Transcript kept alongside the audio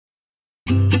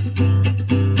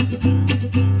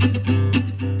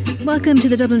Welcome to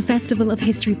the Dublin Festival of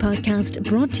History podcast,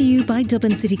 brought to you by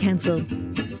Dublin City Council.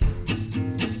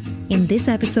 In this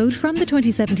episode from the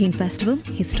 2017 festival,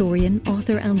 historian,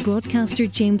 author and broadcaster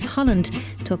James Holland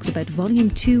talks about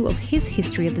Volume 2 of his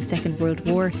history of the Second World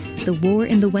War, the War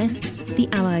in the West, the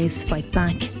Allies Fight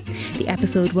Back. The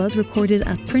episode was recorded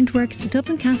at Printworks,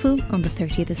 Dublin Castle on the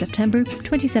 30th of September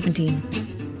 2017.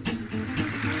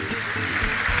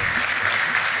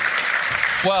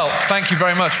 Well, thank you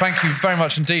very much. Thank you very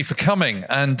much indeed for coming.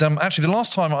 And actually, the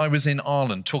last time I was in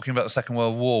Ireland talking about the Second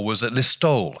World War was at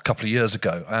Listowel a couple of years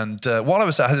ago. And while I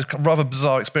was there, I had a rather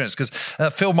bizarre experience because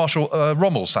Field Marshal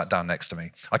Rommel sat down next to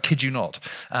me. I kid you not.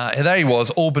 There he was,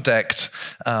 all bedecked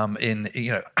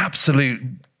in absolute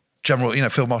General,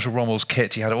 Field Marshal Rommel's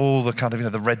kit. He had all the kind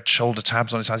of, the red shoulder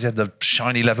tabs on his hands. He had the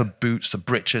shiny leather boots, the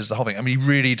breeches, the whole thing. I mean, he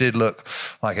really did look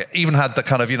like it. Even had the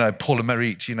kind of, Paul le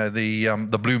Mérite,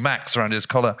 the blue max around his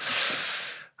collar.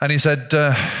 And he said,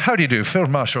 how do you do, Field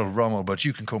Marshal Rommel, but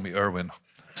you can call me Irwin.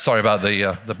 Sorry about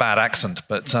the bad accent,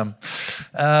 but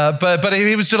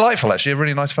he was delightful, actually, a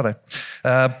really nice fellow.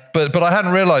 But I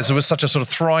hadn't realised there was such a sort of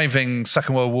thriving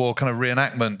Second World War kind of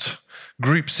reenactment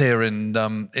groups here in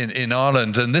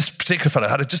Ireland, and this particular fellow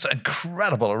had just an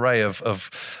incredible array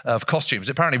of costumes.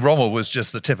 Apparently, Rommel was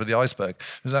just the tip of the iceberg.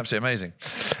 It was absolutely amazing.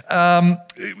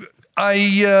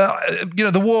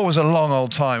 The war was a long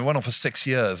old time. It went on for 6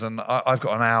 years, and I've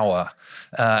got an hour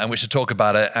in which to talk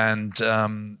about it. And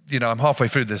I'm halfway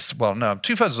through this. Well, no, I'm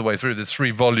 2/3 of the way through this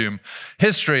 3-volume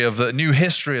history of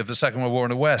the Second World War in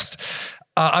the West.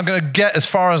 I'm going to get as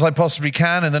far as I possibly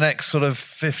can in the next sort of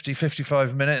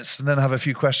 55 minutes and then have a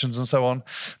few questions and so on.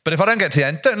 But if I don't get to the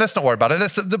end, let's not worry about it.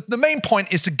 The main point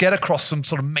is to get across some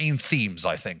sort of main themes,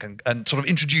 I think, and sort of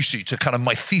introduce you to kind of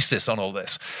my thesis on all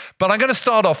this. But I'm going to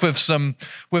start off with some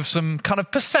kind of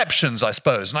perceptions, I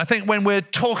suppose. And I think when we're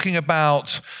talking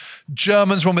about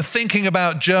Germans, when we're thinking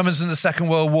about Germans in the Second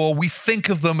World War, we think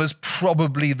of them as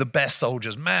probably the best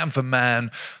soldiers. Man for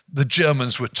man, the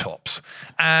Germans were tops.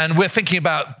 And we're thinking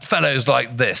about fellows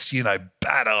like this,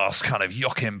 badass kind of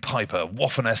Joachim Peiper,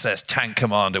 Waffen-SS tank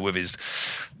commander with his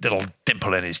little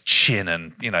dimple in his chin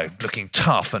and, looking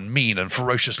tough and mean and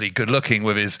ferociously good looking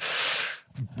with his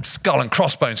skull and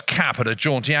crossbones cap at a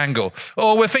jaunty angle.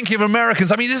 Or we're thinking of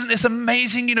Americans. I mean, isn't this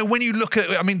amazing? When you look at,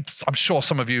 I'm sure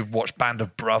some of you have watched Band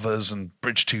of Brothers and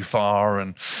Bridge Too Far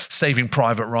and Saving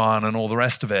Private Ryan and all the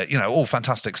rest of it, all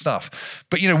fantastic stuff.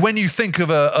 But, when you think of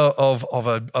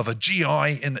a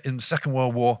GI in the Second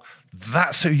World War,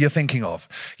 that's who you're thinking of.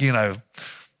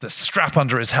 The strap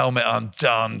under his helmet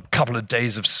undone, couple of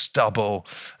days of stubble,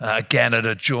 again at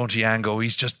a jaunty angle.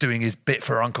 He's just doing his bit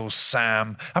for Uncle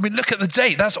Sam. I mean, look at the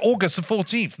date. That's August the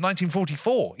 14th,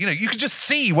 1944. You can just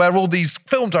see where all these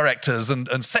film directors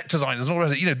and set designers and all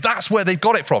that, that's where they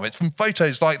got it from. It's from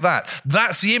photos like that.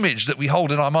 That's the image that we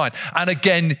hold in our mind. And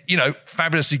again,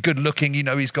 fabulously good looking.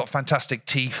 He's got fantastic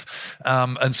teeth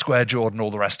and square jawed and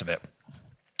all the rest of it.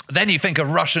 Then you think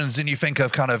of Russians and you think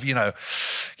of kind of,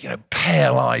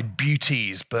 pale-eyed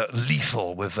beauties, but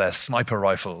lethal with their sniper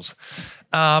rifles.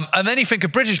 And then you think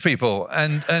of British people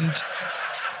and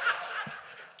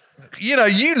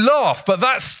you laugh, but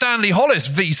that's Stanley Hollis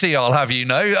VC, I'll have you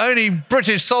know. Only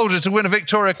British soldier to win a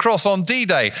Victoria Cross on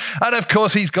D-Day. And of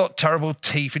course, he's got terrible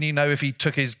teeth, and if he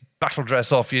took his battle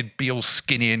dress off, you'd be all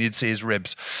skinny and you'd see his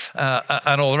ribs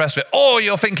and all the rest of it. Or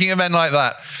you're thinking of men like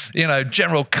that,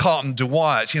 General Carton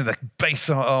Dwight, the base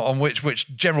on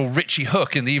which General Richie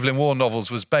Hook in the Evelyn Waugh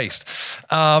novels was based.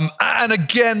 And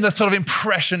again, the sort of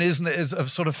impression, isn't it, is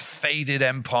of sort of faded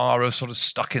empire, of sort of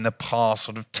stuck in the past,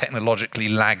 sort of technologically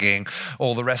lagging,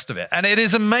 all the rest of it. And it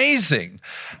is amazing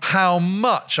how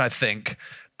much, I think,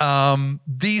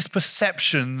 these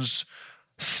perceptions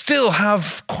still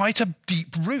have quite a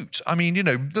deep root. I mean,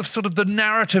 the sort of the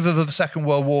narrative of the Second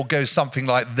World War goes something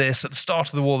like this. At the start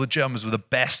of the war, the Germans were the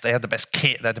best. They had the best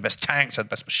kit, they had the best tanks, they had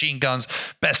the best machine guns,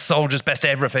 best soldiers, best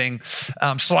everything.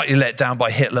 Slightly let down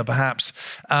by Hitler, perhaps.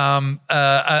 And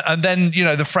then,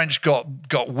 the French got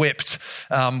whipped.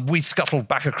 We scuttled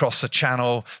back across the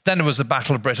Channel. Then there was the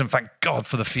Battle of Britain, thank God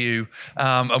for the few.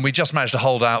 And we just managed to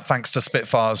hold out thanks to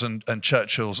Spitfires and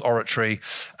Churchill's oratory.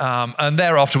 And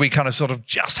thereafter, we kind of sort of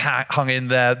just hung in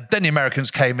there. Then the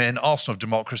Americans came in, arsenal of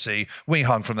democracy. We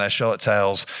hung from their shirt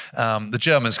tails. The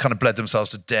Germans kind of bled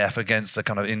themselves to death against the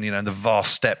kind of in the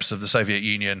vast steppes of the Soviet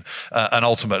Union, and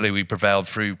ultimately we prevailed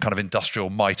through kind of industrial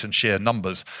might and sheer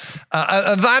numbers.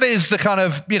 And that is the kind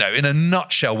of in a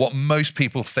nutshell what most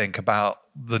people think about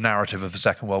the narrative of the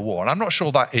Second World War. And I'm not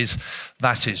sure that is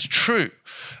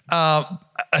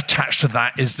attached to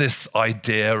that is this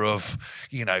idea of,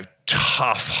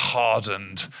 tough,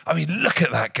 hardened. I mean, look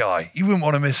at that guy. You wouldn't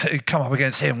want to come up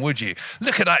against him, would you?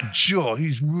 Look at that jaw.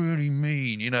 He's really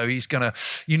mean. He's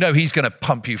gonna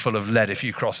pump you full of lead if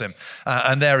you cross him.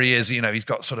 And there he is. He's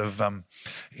got sort of,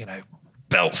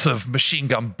 belts of machine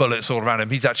gun bullets all around him.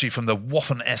 He's actually from the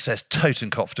Waffen SS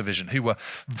Totenkopf division, who were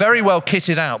very well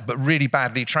kitted out, but really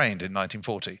badly trained in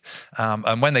 1940.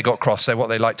 And when they got crossed, what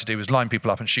they liked to do was line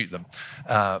people up and shoot them,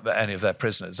 any of their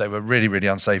prisoners. They were really, really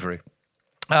unsavory.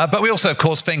 But we also, of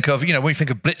course, think of, when you think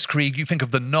of Blitzkrieg, you think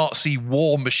of the Nazi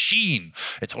war machine.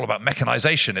 It's all about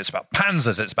mechanization. It's about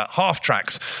panzers. It's about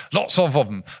half-tracks. Lots of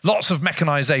them. Lots of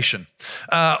mechanization.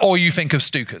 Or you think of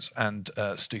Stukas and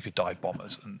Stuka dive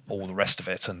bombers and all the rest of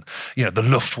it. And, the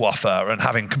Luftwaffe and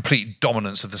having complete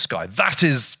dominance of the sky. That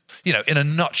is, in a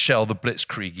nutshell, the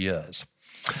Blitzkrieg years.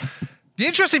 The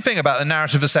interesting thing about the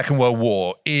narrative of the Second World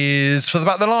War is for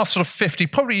about the last sort of 50,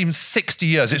 probably even 60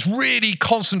 years, it's really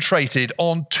concentrated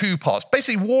on two parts.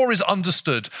 Basically, war is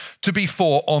understood to be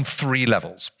fought on three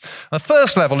levels. The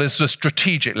first level is the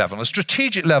strategic level. The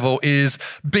strategic level is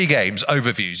big aims,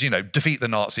 overviews, defeat the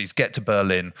Nazis, get to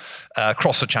Berlin,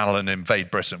 cross the Channel and invade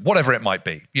Britain, whatever it might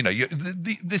be.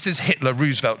 This is Hitler,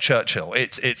 Roosevelt, Churchill.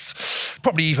 It's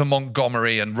probably even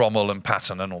Montgomery and Rommel and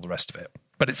Patton and all the rest of it.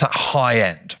 But it's that high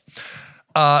end.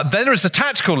 Then there is the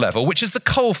tactical level, which is the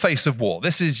coal face of war.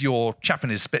 This is your chap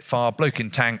in his Spitfire, bloke in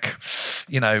tank,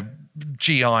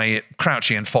 GI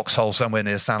crouching in foxhole somewhere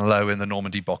near Saint-Lô in the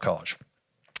Normandy Bocage.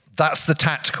 That's the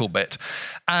tactical bit.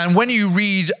 And when you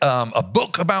read a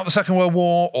book about the Second World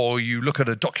War, or you look at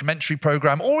a documentary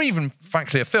program, or even,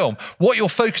 frankly, a film, what you're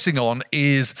focusing on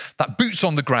is that boots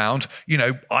on the ground,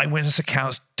 eyewitness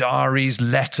accounts, diaries,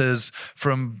 letters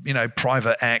from,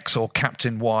 Private X or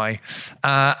Captain Y.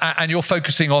 And you're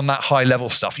focusing on that high-level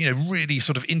stuff, really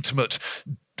sort of intimate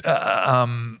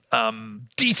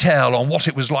detail on what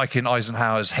it was like in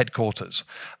Eisenhower's headquarters.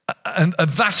 And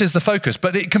that is the focus.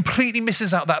 But it completely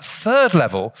misses out that third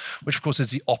level, which, of course, is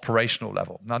the operational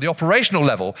level. Now, the operational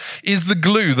level is the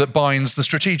glue that binds the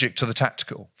strategic to the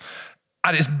tactical.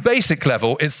 At its basic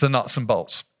level, it's the nuts and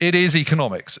bolts. It is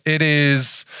economics. It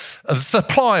is a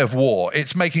supply of war.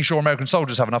 It's making sure American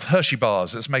soldiers have enough Hershey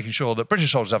bars. It's making sure that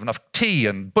British soldiers have enough tea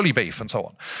and bully beef and so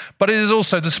on. But it is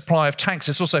also the supply of tanks.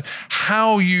 It's also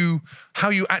how you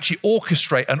actually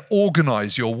orchestrate and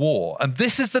organize your war. And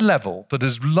this is the level that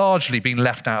has largely been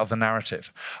left out of the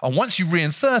narrative. And once you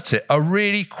reinsert it, a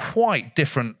really quite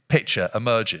different picture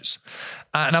emerges.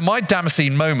 Now, my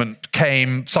Damascene moment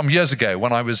came some years ago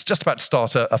when I was just about to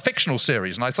start a fictional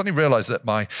series. And I suddenly realized that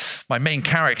my main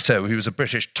character, who was a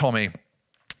British Tommy,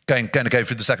 going to go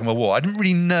through the Second World War, I didn't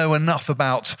really know enough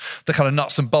about the kind of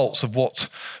nuts and bolts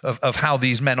of how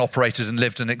these men operated and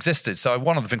lived and existed. So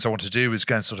one of the things I wanted to do was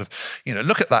go and sort of,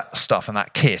 look at that stuff and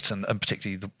that kit and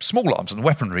particularly the small arms and the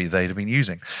weaponry they'd have been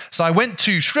using. So I went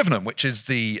to Shrivenham, which is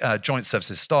the Joint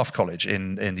Services Staff College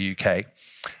in the UK.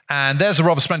 And there's a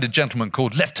rather splendid gentleman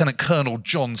called Lieutenant Colonel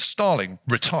John Starling,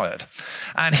 retired.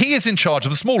 And he is in charge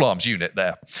of the small arms unit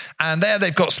there. And there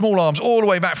they've got small arms all the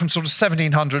way back from sort of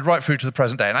 1700 right through to the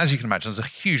present day. And as you can imagine, there's a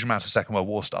huge amount of Second World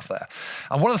War stuff there.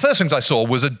 And one of the first things I saw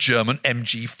was a German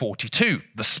MG42,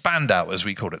 the Spandau, as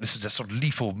we call it. This is a sort of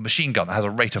lethal machine gun that has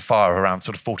a rate of fire of around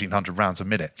sort of 1,400 rounds a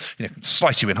minute.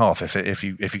 Slice you in half if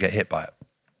you get hit by it.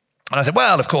 And I said,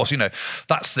 well, of course,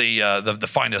 that's the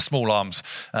finest small arms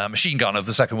machine gun of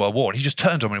the Second World War. And he just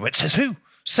turned to me and went, says who?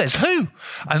 Says who?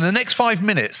 And the next 5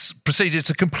 minutes proceeded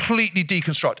to completely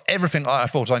deconstruct everything I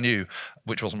thought I knew,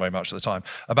 which wasn't very much at the time,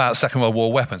 about Second World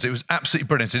War weapons. It was absolutely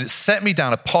brilliant. And it set me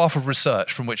down a path of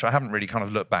research from which I haven't really kind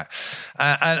of looked back.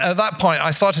 And at that point,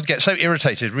 I started to get so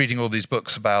irritated reading all these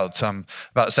books about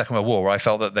the Second World War, where I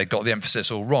felt that they got the emphasis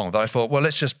all wrong, that I thought, well,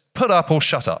 let's just put up or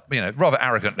shut up, rather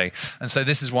arrogantly. And so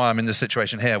this is why I'm in this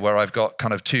situation here where I've got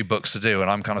kind of 2 books to do.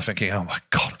 And I'm kind of thinking, oh my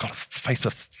God, I've got to face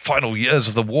the final years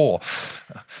of the war.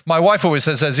 My wife always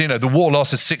says, the war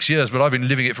lasted 6 years, but I've been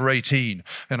living it for 18.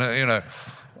 And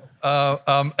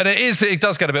it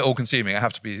does get a bit all-consuming. It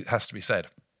has to be said.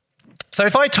 So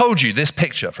if I told you this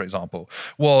picture, for example,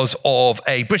 was of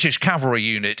a British cavalry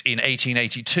unit in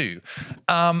 1882,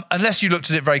 unless you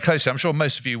looked at it very closely, I'm sure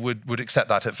most of you would accept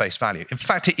that at face value. In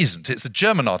fact, it isn't. It's a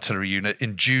German artillery unit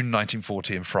in June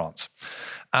 1940 in France.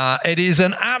 It is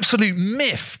an absolute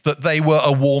myth that they were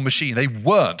a war machine. They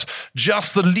weren't.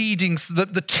 Just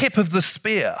the tip of the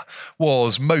spear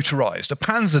was motorized. A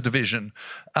panzer division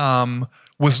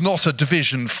was not a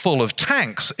division full of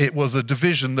tanks. It was a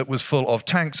division that was full of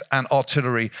tanks and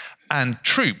artillery and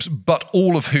troops, but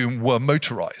all of whom were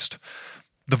motorized.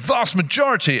 the vast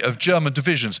majority of German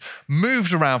divisions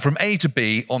moved around from A to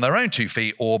B on their own 2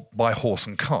 feet or by horse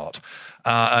and cart.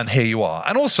 And here you are.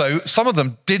 And also, some of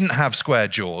them didn't have square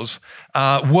jaws,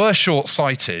 were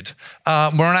short-sighted,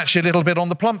 were actually a little bit on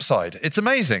the plump side. It's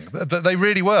amazing. They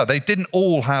really were. They didn't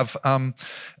all have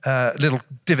little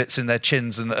divots in their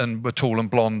chins and were tall and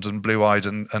blonde and blue-eyed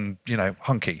and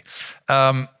hunky.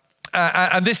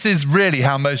 And this is really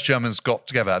how most Germans got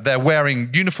together. They're wearing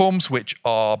uniforms, which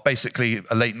are basically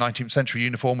a late 19th century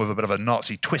uniform with a bit of a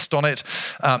Nazi twist on it.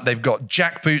 They've got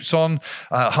jack boots on,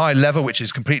 high leather, which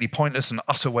is completely pointless and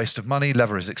utter waste of money.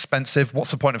 Leather is expensive.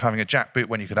 What's the point of having a jack boot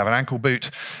when you could have an ankle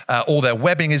boot? All their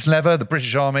webbing is leather. The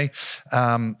British Army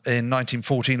in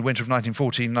 1914, the winter of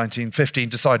 1914, 1915,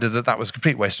 decided that was a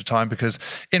complete waste of time because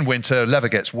in winter, leather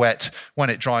gets wet. When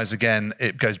it dries again,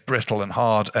 it goes brittle and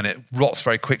hard and it rots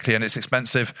very quickly and it's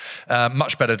expensive.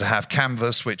 Much better to have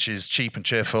canvas, which is cheap and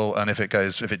cheerful, and if it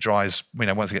dries,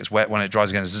 once it gets wet, when it dries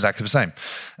again, it's exactly the same.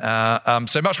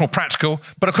 So much more practical.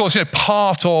 But of course,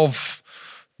 part of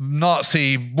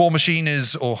Nazi war machine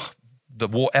or the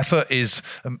war effort is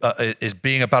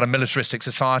being about a militaristic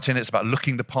society, and it's about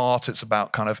looking the part. It's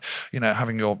about kind of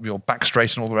having your back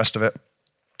straight and all the rest of it.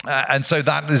 And so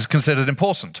that is considered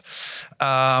important.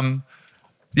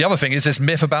 The other thing is this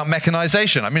myth about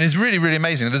mechanization. I mean, it's really, really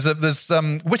amazing. There's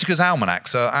Whitaker's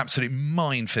Almanacs are absolute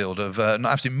minefield of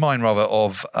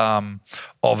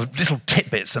little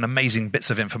tidbits and amazing bits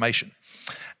of information.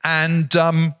 And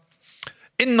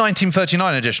in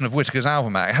 1939 edition of Whitaker's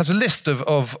Almanac, it has a list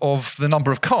of the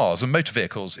number of cars and motor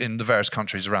vehicles in the various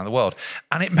countries around the world.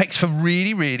 And it makes for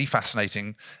really, really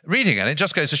fascinating reading. And it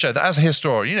just goes to show that as a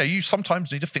historian, you sometimes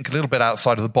need to think a little bit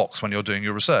outside of the box when you're doing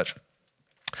your research.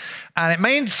 And it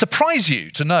may surprise you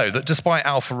to know that despite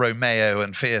Alfa Romeo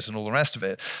and Fiat and all the rest of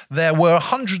it, there were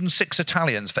 106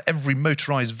 Italians for every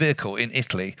motorized vehicle in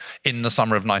Italy in the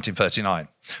summer of 1939,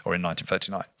 or in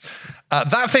 1939.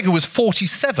 That figure was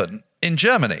 47 in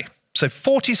Germany. So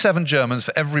 47 Germans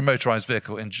for every motorized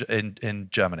vehicle in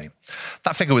Germany.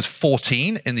 That figure was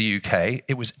 14 in the UK,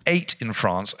 it was 8 in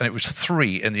France, and it was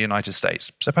 3 in the United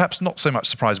States. So perhaps not so much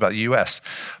surprise about the US,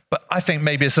 but I think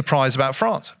maybe a surprise about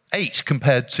France. 8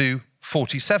 compared to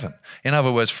 47. In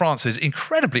other words, France is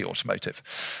incredibly automotive.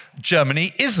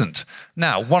 Germany isn't.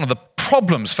 Now, one of the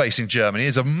problems facing Germany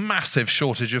is a massive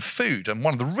shortage of food. And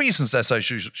one of the reasons they're so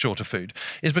short of food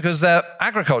is because their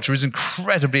agriculture is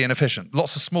incredibly inefficient.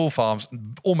 Lots of small farms,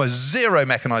 almost zero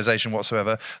mechanization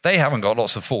whatsoever. They haven't got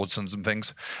lots of Fordsons and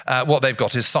things. What they've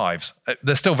got is scythes.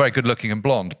 They're still very good looking and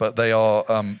blonde, but they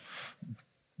are...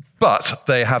 But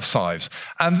they have scythes.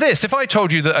 And this, if I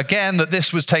told you that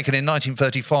this was taken in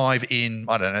 1935 in,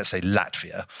 I don't know, let's say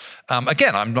Latvia,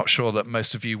 again, I'm not sure that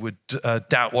most of you would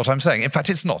doubt what I'm saying. In fact,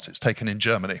 it's not. It's taken in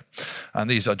Germany. And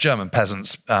these are German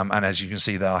peasants, and as you can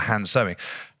see, they are hand sewing.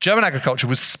 German agriculture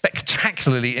was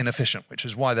spectacularly inefficient, which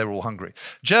is why they were all hungry.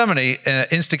 Germany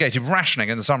instigated rationing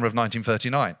in the summer of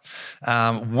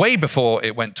 1939, way before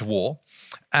it went to war.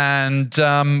 And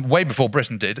way before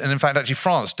Britain did. And in fact, actually,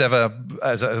 France never,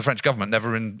 as the French government,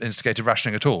 never instigated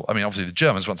rationing at all. I mean, obviously, the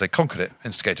Germans, once they conquered it,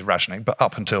 instigated rationing. But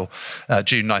up until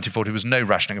June 1940, there was no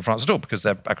rationing in France at all because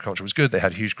their agriculture was good. They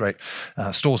had huge, great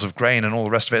stores of grain and all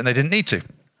the rest of it, and they didn't need to.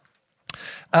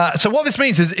 So what this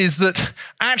means is that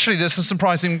actually there's some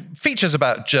surprising features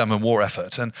about German war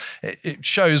effort. And it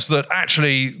shows that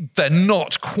actually they're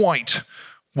not quite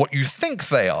what you think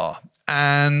they are.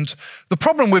 And the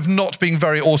problem with not being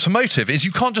very automotive is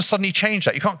you can't just suddenly change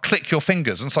that. You can't click your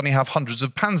fingers and suddenly have hundreds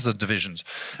of Panzer divisions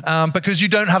because you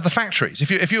don't have the factories.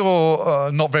 If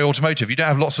you're not very automotive, you don't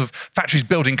have lots of factories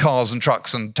building cars and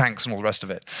trucks and tanks and all the rest of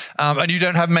it. And you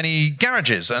don't have many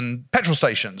garages and petrol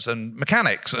stations and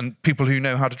mechanics and people who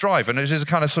know how to drive. And it is a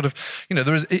kind of sort of,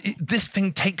 this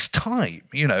thing takes time,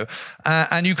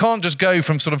 and you can't just go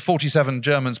from sort of 47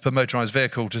 Germans per motorized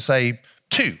vehicle to say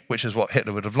 2, which is what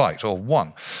Hitler would have liked, or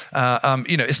 1.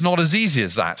 It's not as easy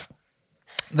as that.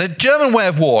 The German way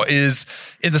of war is,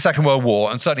 in the Second World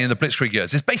War, and certainly in the Blitzkrieg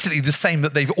years, is basically the same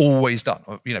that they've always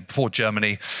done. Before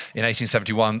Germany in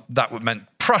 1871, that meant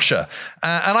Prussia.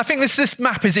 And I think this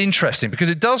map is interesting because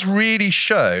it does really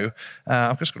show...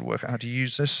 I've just got to work out how to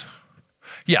use this.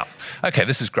 Yeah, okay,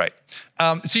 this is great.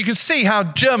 So you can see how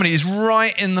Germany is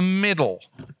right in the middle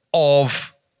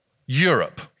of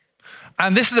Europe.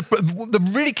 And this is the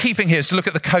really key thing here is to look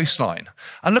at the coastline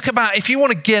and look about, if you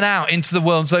want to get out into the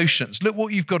world's oceans, look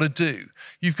what you've got to do.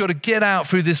 You've got to get out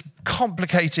through this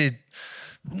complicated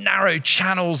narrow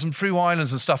channels and through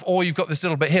islands and stuff, or you've got this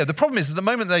little bit here. The problem is that the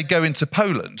moment they go into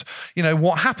Poland,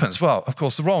 what happens? Well, of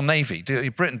course, the Royal Navy,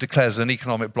 Britain declares an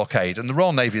economic blockade, and the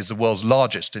Royal Navy is the world's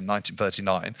largest in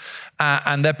 1939,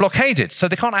 and they're blockaded, so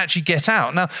they can't actually get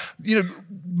out. Now,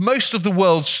 most of the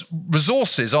world's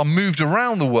resources are moved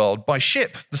around the world by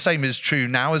ship. The same is true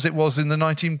now as it was in the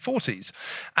 1940s.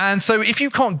 And so if you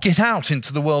can't get out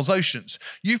into the world's oceans,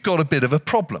 you've got a bit of a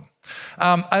problem.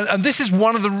 And this is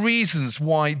one of the reasons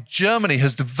why Germany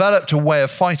has developed a way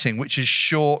of fighting which is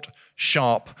short,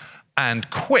 sharp, and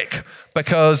quick,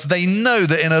 because they know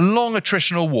that in a long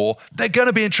attritional war, they're going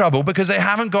to be in trouble because they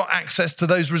haven't got access to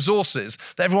those resources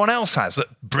that everyone else has, that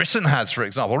Britain has, for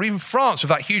example, or even France with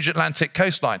that huge Atlantic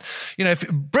coastline. If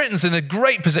Britain's in a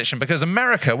great position because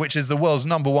America, which is the world's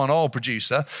 #1 oil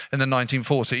producer in the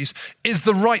 1940s, is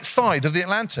the right side of the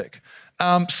Atlantic.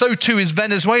 So too is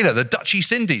Venezuela, the Dutch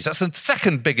East Indies. That's the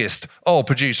second biggest oil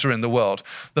producer in the world.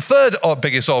 The third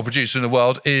biggest oil producer in the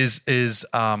world is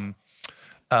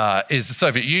the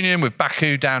Soviet Union with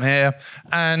Baku down here.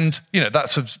 And,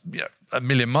 that's a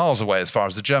million miles away as far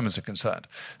as the Germans are concerned.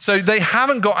 So they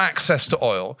haven't got access to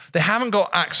oil. They haven't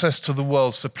got access to the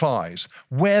world's supplies.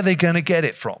 Where are they going to get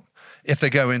it from if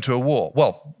they go into a war?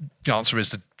 Well, the answer is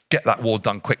to get that war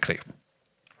done quickly.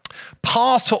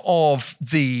 Part of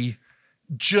the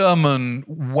German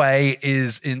way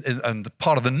and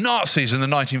part of the Nazis in the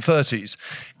 1930s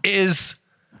is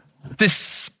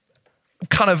this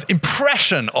kind of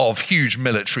impression of huge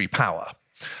military power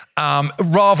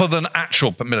rather than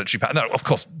actual military power. No, of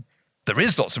course, there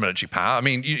is lots of military power. I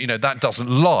mean, that doesn't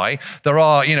lie. There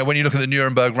are, when you look at the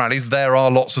Nuremberg rallies, there are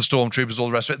lots of stormtroopers, all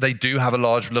the rest of it. They do have a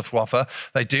large Luftwaffe.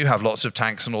 They do have lots of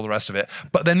tanks and all the rest of it.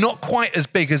 But they're not quite as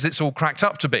big as it's all cracked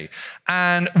up to be.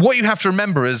 And what you have to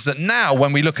remember is that now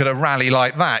when we look at a rally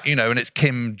like that, and it's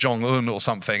Kim Jong-un or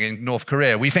something in North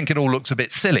Korea, we think it all looks a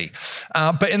bit silly.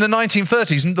 But in the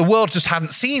 1930s, the world just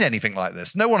hadn't seen anything like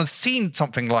this. No one had seen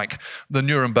something like the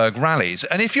Nuremberg rallies.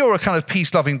 And if you're a kind of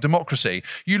peace-loving democracy,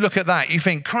 you look at that, you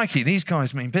think, crikey, these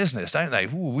guys mean business, don't they?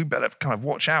 Ooh, we better kind of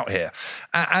watch out here.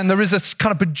 And there is a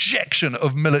kind of projection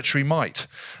of military might.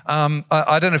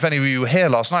 I don't know if any of you were here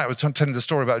last night. I was telling the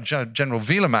story about General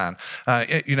Wielermann,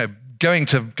 going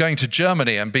to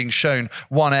Germany and being shown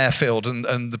one airfield and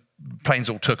the planes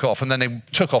all took off, and then they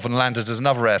took off and landed at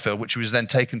another airfield, which he was then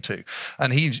taken to.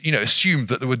 And he, assumed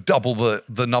that there were double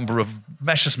the number of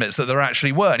Messerschmitts that there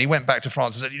actually were. And he went back to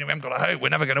France and said, we haven't got a hope. We're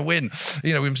never going to win.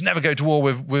 We must never go to war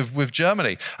with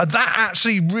Germany. And that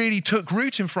actually really took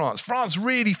root in France. France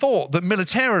really thought that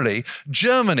militarily,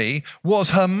 Germany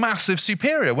was her massive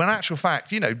superior, when in actual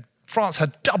fact, France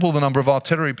had double the number of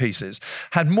artillery pieces,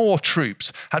 had more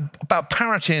troops, had about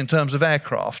parity in terms of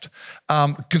aircraft,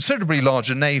 considerably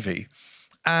larger navy,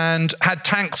 and had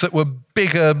tanks that were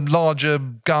bigger, larger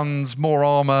guns, more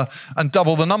armor, and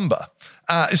double the number.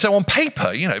 So on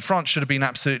paper, France should have been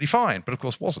absolutely fine, but of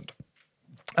course wasn't.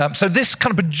 So this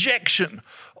kind of projection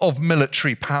of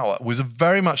military power was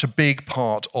very much a big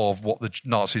part of what the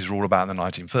Nazis were all about in the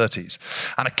 1930s.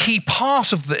 And a key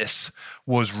part of this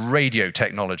was radio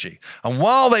technology. And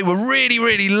while they were really,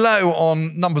 really low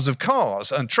on numbers of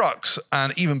cars and trucks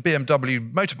and even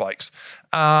BMW motorbikes,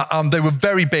 they were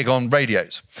very big on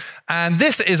radios. And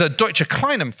this is a Deutsche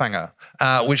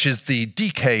Kleinempfänger, which is the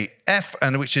DKF,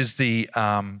 and which is the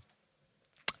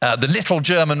little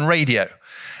German radio.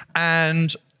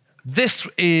 And this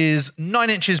is 9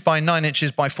 inches by 9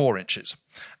 inches by 4 inches.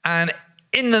 And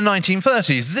in the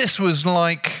 1930s, this was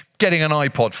like getting an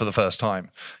iPod for the first time,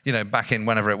 back in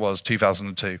whenever it was,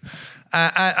 2002.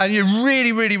 And you're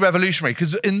really, really revolutionary,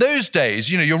 because in those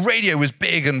days, your radio was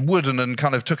big and wooden and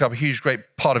kind of took up a huge, great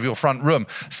part of your front room.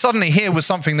 Suddenly here was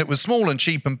something that was small and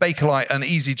cheap and Bakelite and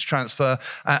easy to transfer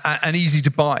and easy to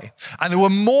buy. And there were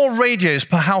more radios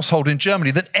per household in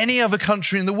Germany than any other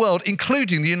country in the world,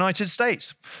 including the United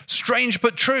States. Strange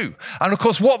but true. And of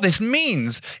course, what this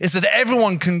means is that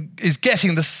everyone is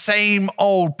getting the same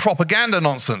old propaganda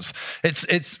nonsense.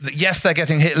 It's yes, they're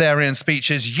getting Hitlerian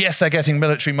speeches. Yes, they're getting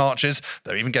military marches.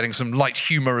 They're even getting some light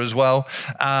humor as well.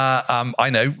 I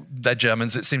know they're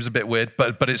Germans. It seems a bit weird,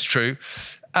 but it's true.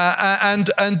 But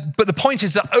the point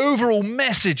is that overall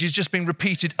message is just being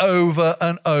repeated over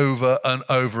and over and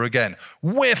over again.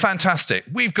 We're fantastic.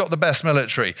 We've got the best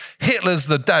military. Hitler's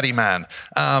the daddy man.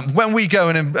 When we go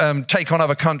and take on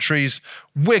other countries,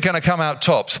 we're going to come out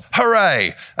tops.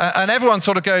 Hooray. And everyone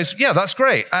sort of goes, yeah, that's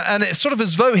great. And it's sort of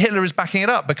as though Hitler is backing it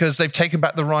up, because they've taken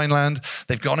back the Rhineland.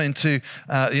 They've gone into,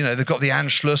 they've got the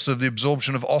Anschluss of the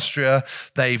absorption of Austria.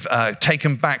 They've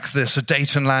taken back the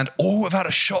Sudetenland, all without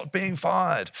a shot being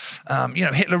fired.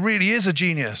 inspired. Hitler really is a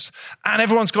genius. And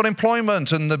everyone's got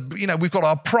employment, and we've got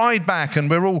our pride back, and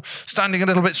we're all standing a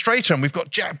little bit straighter, and we've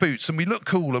got jackboots, and we look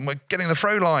cool, and we're getting the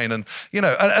Fräulein, and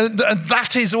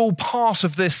that is all part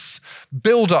of this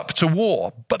build-up to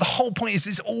war. But the whole point is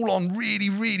it's all on really,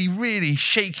 really, really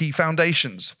shaky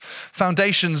foundations.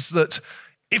 Foundations that,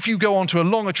 if you go on to a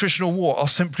long attritional war, are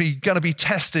simply going to be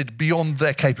tested beyond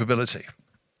their capability.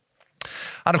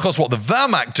 And of course, what the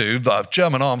Wehrmacht do, the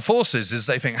German armed forces, is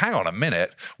they think, hang on a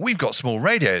minute, we've got small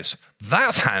radios.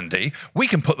 That's handy. We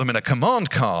can put them in a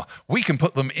command car. We can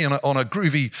put them on a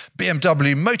groovy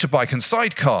BMW motorbike and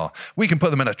sidecar. We can put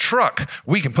them in a truck.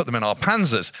 We can put them in our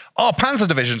panzers. Our panzer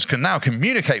divisions can now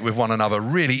communicate with one another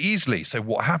really easily. So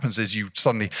what happens is you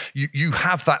suddenly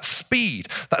have that speed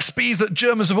that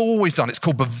Germans have always done. It's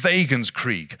called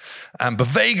Bewegungskrieg. And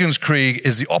Bewegungskrieg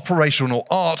is the operational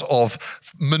art of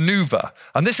maneuver.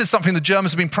 And this is something the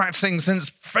Germans have been practicing since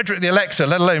Frederick the Elector,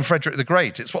 let alone Frederick the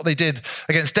Great. It's what they did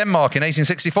against Denmark in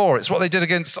 1864. It's what they did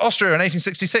against Austria in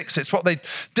 1866. It's what they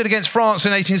did against France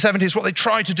in 1870. It's what they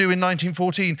tried to do in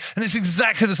 1914. And it's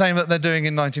exactly the same that they're doing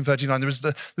in 1939.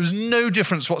 There was no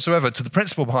difference whatsoever to the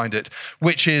principle behind it,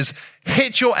 which is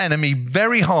hit your enemy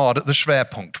very hard at the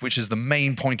Schwerpunkt, which is the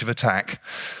main point of attack,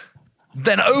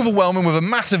 then overwhelm him with a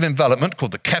massive envelopment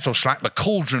called the Kettelschlag, the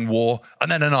Cauldron War, and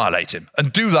then annihilate him.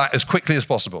 And do that as quickly as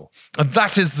possible. And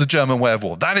that is the German way of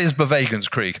war. That is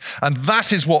Bewegungskrieg. And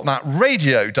that is what that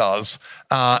radio does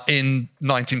in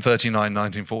 1939,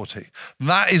 1940.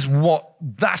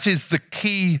 That is the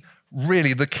key,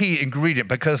 really the key ingredient,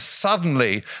 because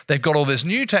suddenly they've got all this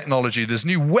new technology, this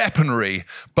new weaponry,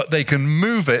 but they can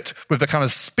move it with the kind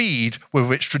of speed with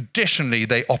which traditionally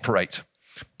they operate,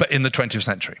 but in the 20th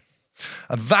century.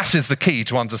 And that is the key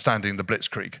to understanding the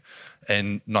Blitzkrieg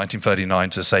in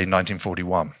 1939 to, say,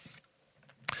 1941.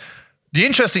 The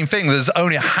interesting thing, there's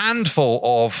only a handful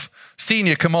of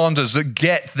senior commanders that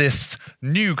get this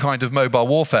new kind of mobile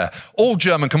warfare. All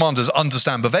German commanders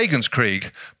understand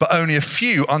Bewegungskrieg, but only a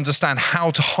few understand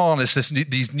how to harness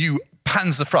these new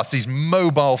panzer thrusts, these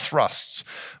mobile thrusts,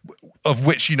 of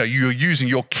which you're using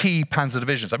your key panzer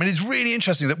divisions. I mean, it's really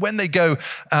interesting that when they go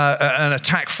and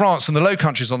attack France and the Low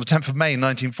Countries on the 10th of May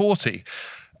 1940,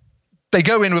 they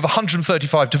go in with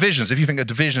 135 divisions. If you think a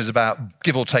division is about,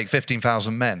 give or take,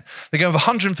 15,000 men, they go with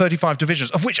 135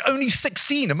 divisions, of which only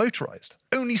 16 are motorized.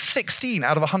 Only 16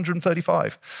 out of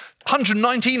 135.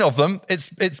 119 of them,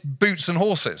 it's boots and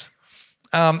horses.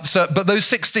 But those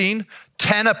 16,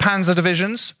 10 are panzer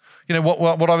divisions.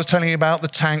 What I was telling you about, the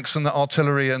tanks and the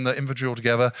artillery and the infantry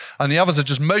altogether, and the others are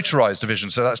just motorized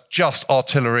divisions, so that's just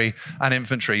artillery and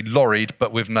infantry, lorried,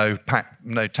 but with no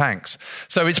tanks.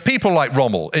 So it's people like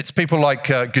Rommel, it's people like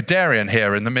Guderian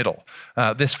here in the middle,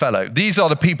 this fellow. These are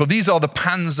the people, these are the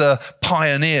panzer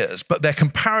pioneers, but they're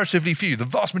comparatively few. The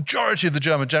vast majority of the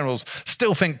German generals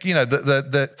still think,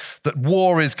 that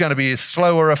war is going to be a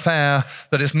slower affair,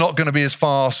 that it's not going to be as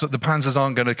fast, that the panzers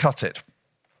aren't going to cut it.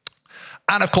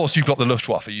 And of course, you've got the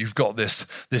Luftwaffe. You've got this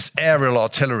aerial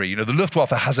artillery. The Luftwaffe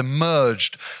has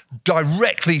emerged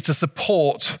directly to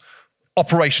support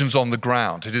operations on the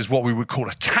ground. It is what we would call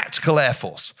a tactical air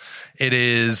force. It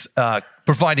is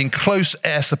providing close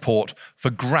air support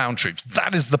for ground troops.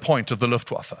 That is the point of the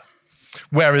Luftwaffe.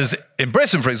 Whereas in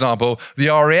Britain, for example, the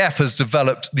RAF has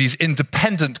developed these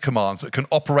independent commands that can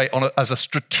operate as a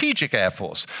strategic air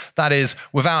force. That is,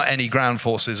 without any ground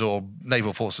forces or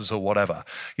naval forces or whatever.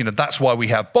 That's why we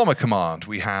have Bomber Command,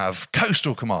 we have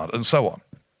Coastal Command, and so on.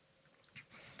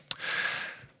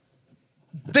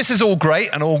 This is all great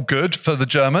and all good for the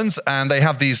Germans, and they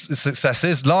have these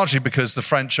successes largely because the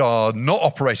French are not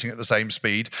operating at the same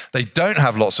speed. They don't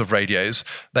have lots of radios.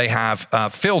 They have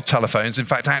field telephones. In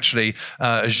fact, actually,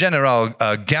 General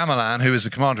Gamelin, who is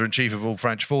the commander-in-chief of all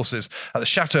French forces at the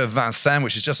Chateau of Vincennes,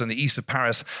 which is just in the east of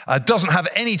Paris, doesn't have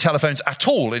any telephones at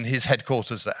all in his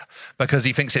headquarters there because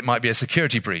he thinks it might be a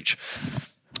security breach.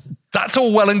 That's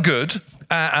all well and good,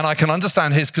 and I can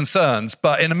understand his concerns,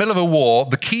 but in the middle of a war,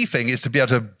 the key thing is to be able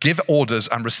to give orders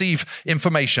and receive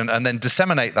information and then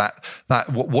disseminate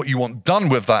what you want done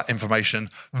with that information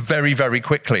very, very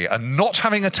quickly. And not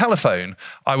having a telephone,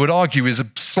 I would argue, is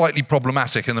slightly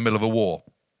problematic in the middle of a war.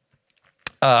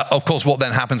 Of course, what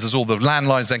then happens is all the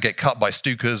landlines then get cut by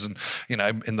Stukas and,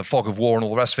 in the fog of war and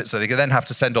all the rest of it. So they then have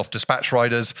to send off dispatch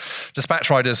riders. Dispatch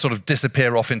riders sort of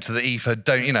disappear off into the ether,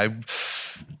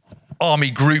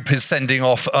 army group is sending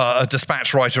off a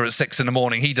dispatch writer at 6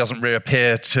 a.m. He doesn't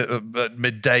reappear at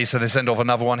midday, so they send off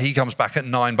another one. He comes back at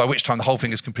 9, by which time the whole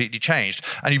thing is completely changed.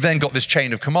 And you've then got this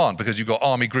chain of command, because you've got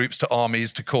army groups to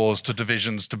armies to corps to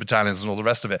divisions to battalions and all the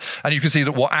rest of it. And you can see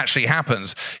that what actually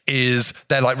happens is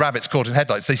they're like rabbits caught in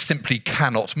headlights. They simply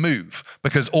cannot move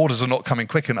because orders are not coming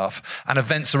quick enough and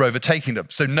events are overtaking them.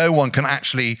 So no one can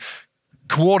actually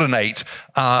coordinate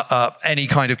any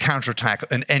kind of counterattack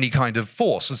and any kind of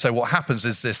force. And so what happens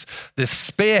is this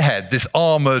spearhead, this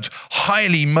armored,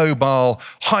 highly mobile,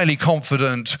 highly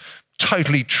confident,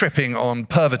 totally tripping on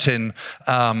Pervitin,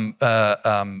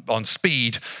 on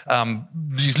speed.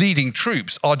 These leading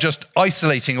troops are just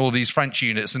isolating all these French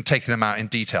units and taking them out in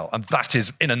detail. And that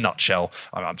is, in a nutshell,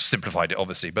 I've simplified it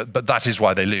obviously, but that is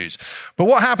why they lose. But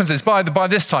what happens is by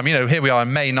this time, here we are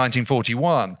in May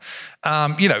 1941,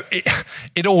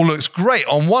 it all looks great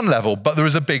on one level, but there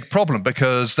is a big problem,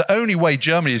 because the only way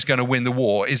Germany is going to win the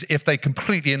war is if they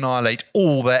completely annihilate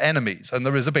all their enemies. And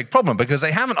there is a big problem, because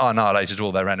they haven't annihilated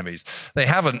all their enemies. They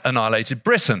haven't annihilated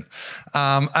Britain.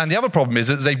 And the other problem is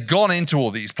that they've gone into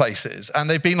all these places and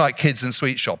they've been like kids in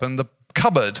sweet shop, and the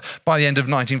cupboard by the end of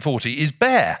 1940 is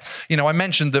bare. I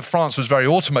mentioned that France was very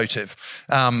automotive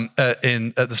at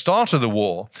the start of the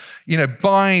war.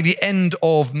 By the end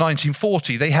of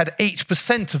 1940, they had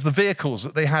 8% of the vehicles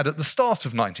that they had at the start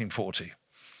of 1940.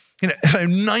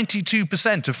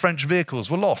 92% of French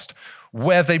vehicles were lost.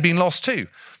 Where have they been lost to?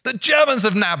 The Germans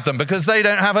have nabbed them because they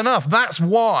don't have enough. That's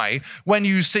why when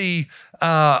you see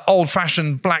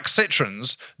old-fashioned black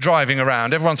Citroens driving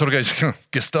around, everyone sort of goes,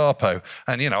 Gestapo.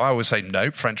 And, I always say, no,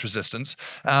 French resistance.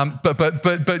 But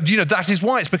that is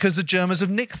why. It's because the Germans have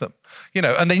nicked them.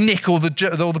 And they nick all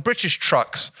the British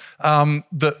trucks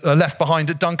that are left behind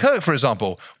at Dunkirk, for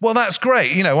example. Well, that's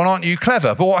great, well, aren't you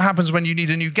clever? But what happens when you need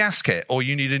a new gasket, or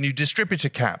you need a new distributor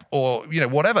cap, or,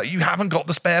 whatever? You haven't got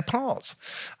the spare parts.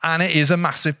 And it is a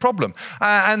massive problem.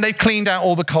 And they've cleaned out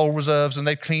all the coal reserves, and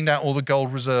they've cleaned out all the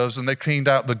gold reserves, and they've cleaned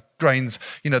out the grains,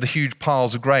 the huge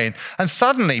piles of grain. And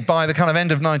suddenly, by the kind of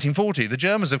end of 1940, the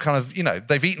Germans have kind of,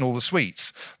 they've eaten all the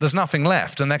sweets. There's nothing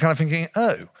left. And they're kind of thinking,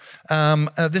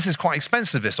 this is quite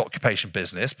expensive, this occupation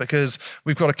business, because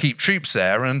we've got to keep troops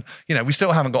there. And, we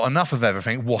still haven't got enough of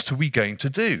everything. What are we going to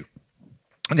do?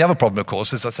 And the other problem, of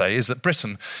course, as I say, is that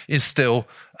Britain is still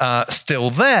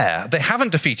there. They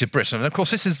haven't defeated Britain. And of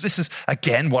course, this is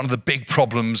again, one of the big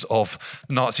problems of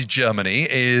Nazi Germany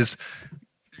is,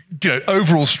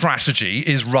 overall strategy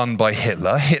is run by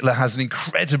Hitler. Hitler has an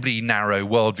incredibly narrow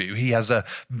worldview. He has a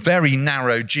very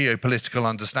narrow geopolitical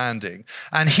understanding.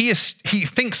 And he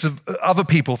thinks of other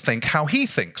people think how he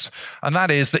thinks. And that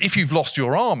is that if you've lost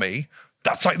your army,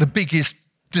 that's like the biggest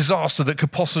disaster that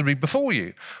could possibly befall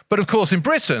you. But of course, in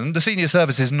Britain, the senior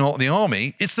service is not the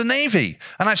army, it's the navy.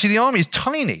 And actually, the army is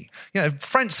tiny.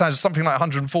 France has something like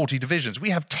 140 divisions.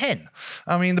 We have 10.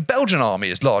 I mean, the Belgian army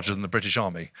is larger than the British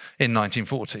army in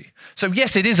 1940. So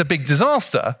yes, it is a big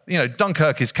disaster.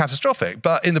 Dunkirk is catastrophic.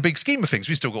 But in the big scheme of things,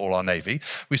 we've still got all our navy.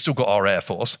 We've still got our air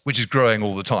force, which is growing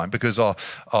all the time because our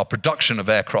production of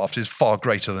aircraft is far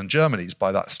greater than Germany's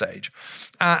by that stage.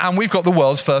 And we've got the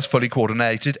world's first fully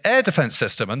coordinated air defense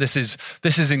system. And this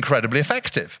is incredibly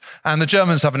effective. And the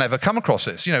Germans haven't ever come across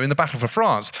this. In the Battle for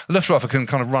France, the Luftwaffe can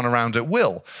kind of run around at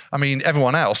will. I mean,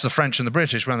 everyone else, the French and the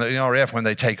British, the RAF, when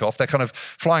they take off, they're kind of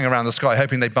flying around the sky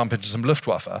hoping they bump into some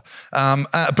Luftwaffe.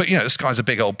 But, the sky's a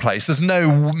big old place. There's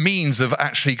no means of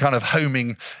actually kind of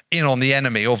homing in on the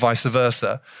enemy or vice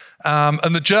versa.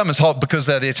 And the Germans, because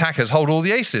they're the attackers, hold all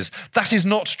the aces. That is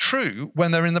not true when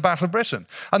they're in the Battle of Britain.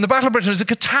 And the Battle of Britain is a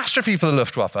catastrophe for the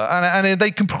Luftwaffe, and they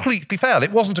completely fail.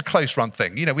 It wasn't a close-run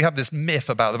thing. We have this myth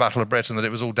about the Battle of Britain that it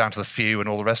was all down to the few and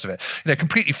all the rest of it.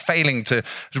 Completely failing to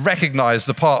recognise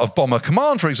the part of Bomber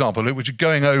Command, for example, which are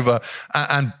going over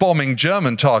and bombing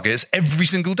German targets every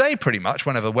single day, pretty much,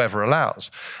 whenever weather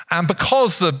allows. And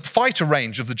because the fighter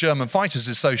range of the German fighters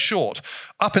is so short,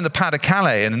 up in the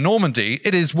Pas-de-Calais and in Normandy,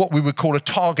 it is what we would call a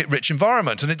target-rich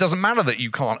environment. And it doesn't matter that you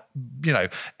can't,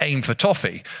 aim for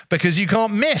toffee, because you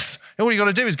can't miss. All you got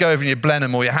to do is go over in your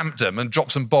Blenheim or your Hampton and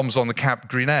drop some bombs on the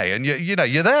Cap Grenay, and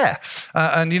you're there.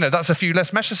 And that's a few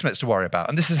less Messerschmitts to worry about.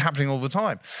 And this is happening all the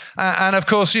time. And of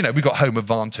course, we've got home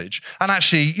advantage. And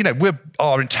actually,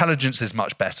 our intelligence is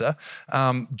much better.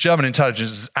 German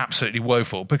intelligence is absolutely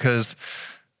woeful, because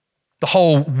the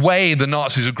whole way the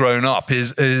Nazis have grown up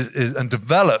is and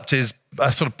developed is a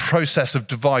sort of process of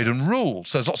divide and rule.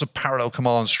 So there's lots of parallel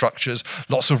command structures,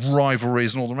 lots of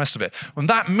rivalries and all the rest of it. And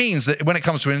that means that when it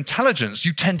comes to intelligence,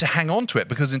 you tend to hang on to it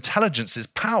because intelligence is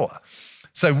power.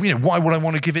 So, why would I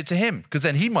want to give it to him? Because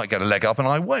then he might get a leg up and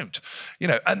I won't.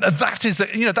 And that is,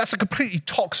 that's a completely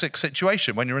toxic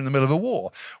situation when you're in the middle of a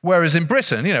war. Whereas in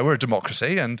Britain, we're a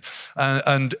democracy and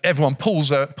everyone pulls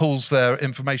their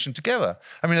information together.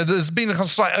 I mean, there's been a kind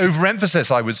of slight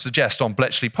overemphasis, I would suggest, on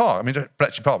Bletchley Park. I mean,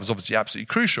 Bletchley Park was obviously absolutely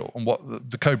crucial, and what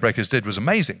the codebreakers did was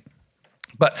amazing.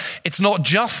 But it's not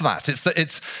just that.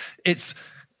 It's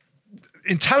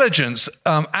intelligence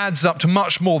adds up to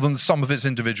much more than the sum of its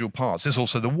individual parts. It's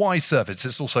also the Y service.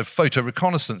 It's also photo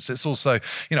reconnaissance. It's also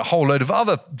a whole load of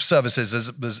other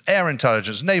services. There's air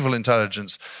intelligence, naval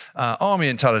intelligence, army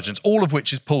intelligence, all of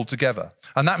which is pulled together.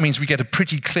 And that means we get a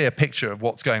pretty clear picture of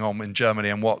what's going on in Germany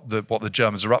and what the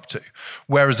Germans are up to.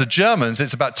 Whereas the Germans,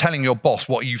 it's about telling your boss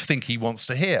what you think he wants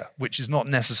to hear, which is not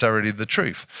necessarily the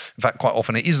truth. In fact, quite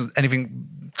often it isn't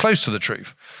anything close to the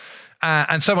truth.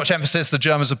 And so much emphasis the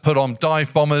Germans have put on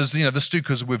dive bombers. The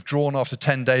Stukas have withdrawn after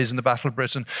 10 days in the Battle of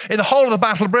Britain. In the whole of the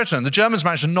Battle of Britain, the Germans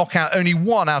managed to knock out only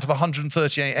 1 out of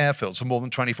 138 airfields for more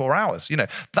than 24 hours.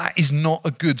 That is not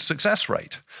a good success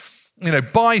rate.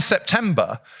 By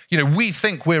September, we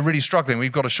think we're really struggling.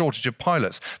 We've got a shortage of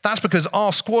pilots. That's because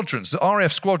our squadrons, the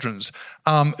RAF squadrons,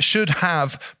 should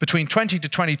have between 20 to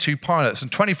 22 pilots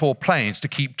and 24 planes to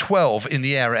keep 12 in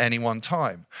the air at any one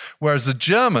time. Whereas the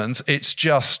Germans, it's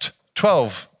just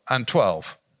 12 and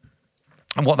 12.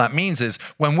 And what that means is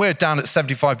when we're down at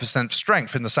 75%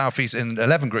 strength in the southeast, in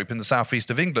 11 group in the southeast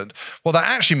of England, what that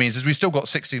actually means is we've still got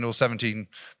 16 or 17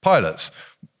 pilots.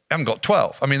 Haven't got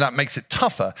 12. I mean, that makes it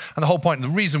tougher. And the whole point, the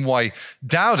reason why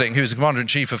Dowding, who was the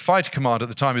commander-in-chief of Fighter Command at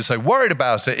the time, is so worried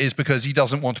about it is because he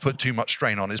doesn't want to put too much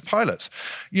strain on his pilots.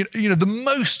 The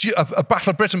most a Battle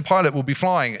of Britain pilot will be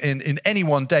flying in any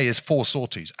one day is 4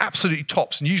 sorties, absolutely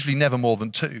tops, and usually never more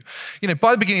than 2.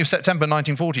 By the beginning of September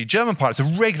 1940, German pilots are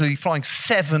regularly flying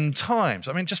 7 times.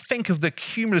 I mean, just think of the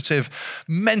cumulative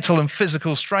mental and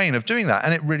physical strain of doing that,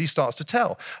 and it really starts to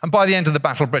tell. And by the end of the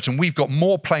Battle of Britain, we've got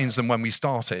more planes than when we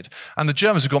started. And the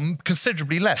Germans have got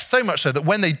considerably less, so much so that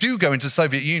when they do go into the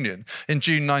Soviet Union in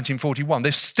June 1941,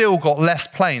 they've still got less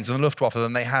planes in the Luftwaffe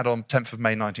than they had on 10th of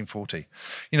May 1940.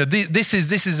 This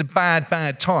is a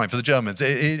bad time for the Germans.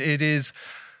 It is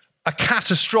a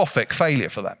catastrophic failure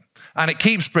for them. And it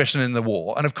keeps Britain in the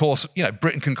war. And of course,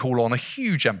 Britain can call on a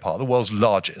huge empire, the world's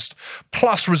largest,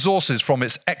 plus resources from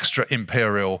its extra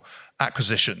imperial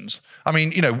acquisitions. I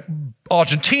mean,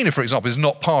 Argentina, for example, is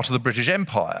not part of the British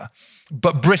Empire,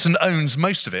 but Britain owns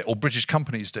most of it, or British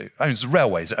companies do. It owns the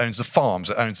railways, it owns the farms,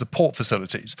 it owns the port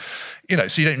facilities.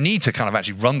 So you don't need to kind of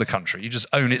actually run the country, you just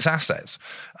own its assets.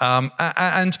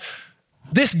 And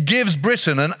this gives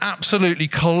Britain an absolutely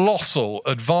colossal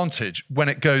advantage when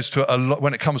it comes to a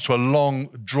long,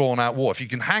 drawn-out war. If you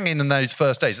can hang in those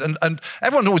first days, and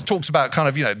everyone always talks about kind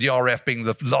of the RAF being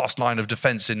the last line of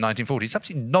defence in 1940. It's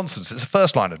absolutely nonsense. It's the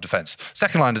first line of defence.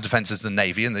 Second line of defence is the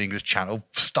Navy and the English Channel,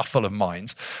 stuff full of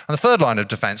mines. And the third line of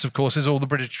defence, of course, is all the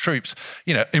British troops.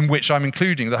 In which I'm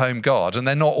including the Home Guard, and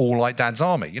they're not all like Dad's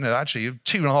army. Actually,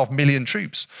 2.5 million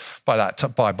troops by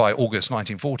August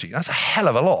 1940. That's a hell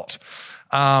of a lot.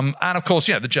 And of course,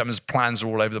 the Germans' plans are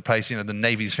all over the place. The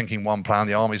Navy's thinking one plan,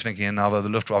 the Army's thinking another, the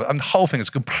Luftwaffe, and the whole thing is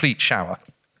a complete shower.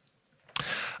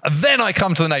 And then I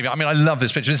come to the Navy. I mean, I love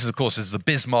this picture. This is, of course, the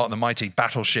Bismarck, the mighty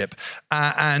battleship.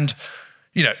 And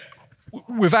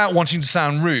without wanting to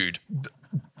sound rude,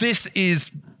 this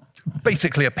is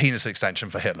basically a penis extension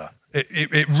for Hitler.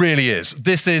 It really is.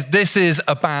 This is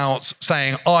about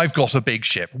saying, I've got a big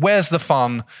ship. Where's the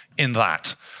fun in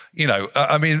that?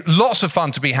 I mean, lots of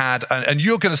fun to be had, and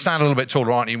you're going to stand a little bit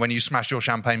taller, aren't you, when you smash your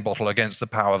champagne bottle against the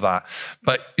power of that.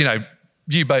 But,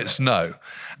 U-boats, no.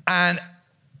 And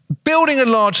building a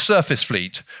large surface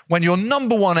fleet when your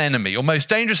number one enemy, your most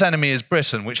dangerous enemy is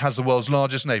Britain, which has the world's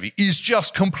largest navy, is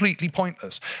just completely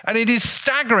pointless. And it is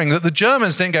staggering that the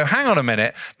Germans didn't go, hang on a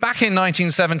minute, back in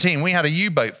 1917, we had a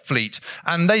U-boat fleet,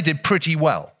 and they did pretty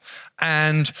well.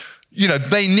 And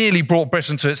they nearly brought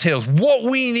Britain to its heels. What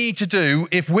we need to do,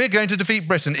 if we're going to defeat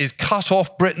Britain, is cut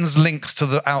off Britain's links to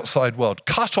the outside world,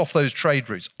 cut off those trade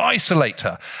routes, isolate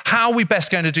her. How are we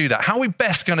best going to do that? How are we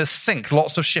best going to sink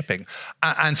lots of shipping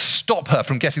and stop her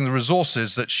from getting the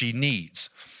resources that she needs?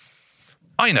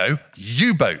 I know,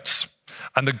 U-boats.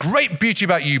 And the great beauty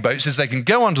about U-boats is they can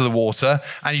go under the water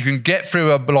and you can get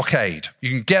through a blockade. You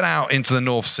can get out into the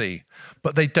North Sea.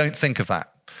 But they don't think of that.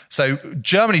 So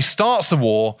Germany starts the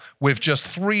war with just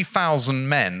 3,000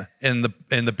 men in the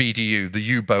BDU, the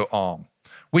U-boat arm,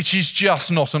 which is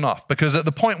just not enough, because at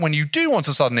the point when you do want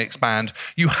to suddenly expand,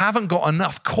 you haven't got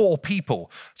enough core people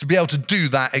to be able to do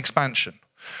that expansion.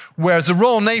 Whereas the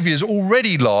Royal Navy is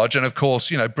already large, and of course,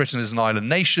 Britain is an island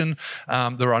nation.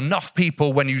 There are enough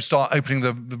people when you start opening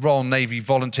the Royal Navy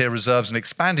volunteer reserves and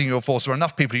expanding your force. There are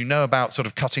enough people who know about sort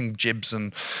of cutting jibs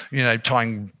and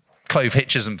tying clove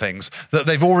hitches and things that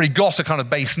they've already got a kind of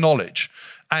base knowledge.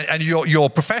 And your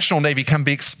professional Navy can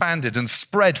be expanded and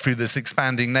spread through this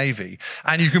expanding Navy.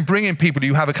 And you can bring in people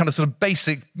who have a kind of sort of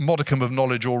basic modicum of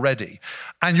knowledge already.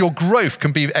 And your growth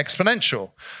can be exponential.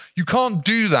 You can't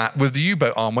do that with the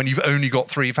U-boat arm when you've only got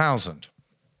 3,000.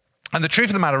 And the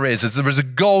truth of the matter is there is a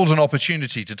golden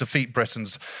opportunity to defeat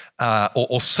Britain's,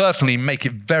 or certainly make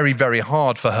it very, very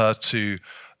hard for her to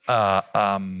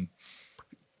kind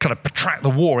of protract the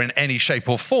war in any shape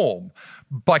or form,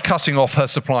 by cutting off her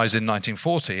supplies in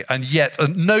 1940. And yet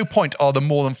at no point are there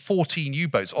more than 14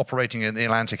 U-boats operating in the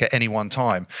Atlantic at any one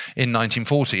time in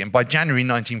 1940. And by January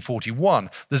 1941,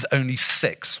 there's only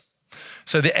 6.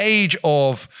 So the age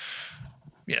of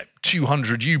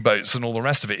 200 U-boats and all the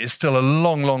rest of it is still a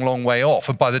long, long, long way off.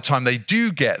 And by the time they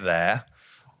do get there,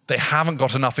 they haven't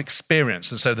got enough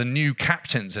experience. And so the new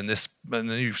captains and the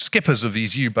new skippers of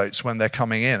these U-boats, when they're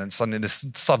coming in and suddenly this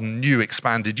sudden new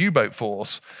expanded U-boat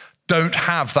force, don't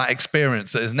have that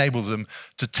experience that enables them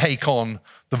to take on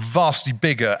the vastly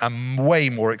bigger and way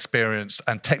more experienced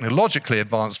and technologically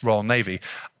advanced Royal Navy,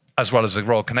 as well as the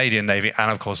Royal Canadian Navy,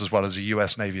 and of course, as well as the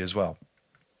US Navy as well.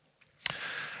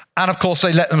 And of course,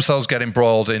 they let themselves get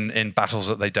embroiled in battles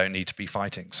that they don't need to be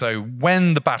fighting. So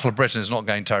when the Battle of Britain is not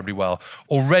going terribly well,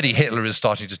 already Hitler is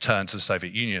starting to turn to the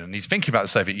Soviet Union. And he's thinking about the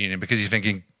Soviet Union because he's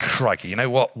thinking, crikey, you know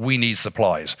what? We need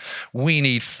supplies. We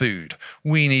need food.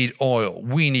 We need oil.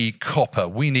 We need copper.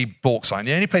 We need bauxite. And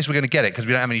the only place we're going to get it, because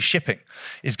we don't have any shipping,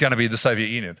 is going to be the Soviet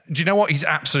Union. And do you know what? He's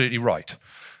absolutely right.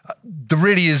 There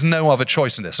really is no other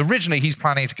choice in this. Originally, he's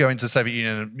planning to go into the Soviet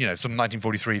Union, sort of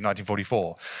 1943,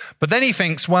 1944. But then he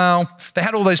thinks, well, they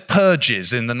had all those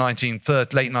purges in the late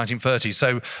 1930s,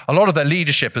 so a lot of their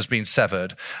leadership has been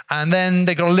severed. And then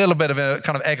they got a little bit of a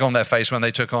kind of egg on their face when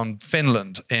they took on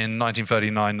Finland in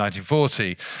 1939,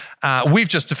 1940. We've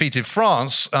just defeated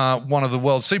France, one of the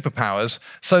world's superpowers.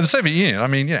 So the Soviet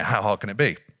Union, how hard can it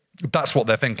be? That's what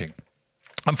they're thinking.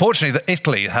 Unfortunately,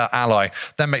 Italy, her ally,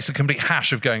 then makes a complete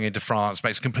hash of going into France,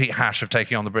 makes a complete hash of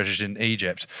taking on the British in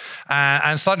Egypt.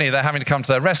 And suddenly they're having to come to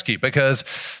their rescue because,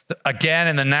 again,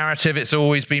 in the narrative, it's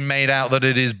always been made out that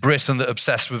it is Britain that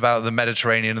obsessed about the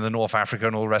Mediterranean and the North Africa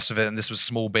and all the rest of it, and this was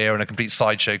small beer and a complete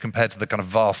sideshow compared to the kind of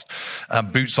vast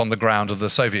boots on the ground of the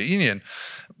Soviet Union.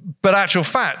 But actual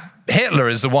fact, Hitler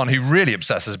is the one who really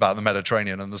obsesses about the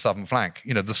Mediterranean and the southern flank,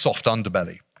 the soft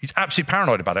underbelly. He's absolutely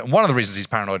paranoid about it. And one of the reasons he's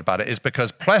paranoid about it is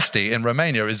because Ploiești in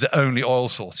Romania is the only oil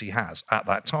source he has at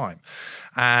that time.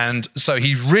 And so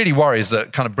he really worries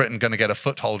that kind of Britain going to get a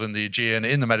foothold in the Aegean,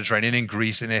 in the Mediterranean, in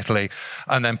Greece, in Italy,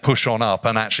 and then push on up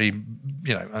and actually,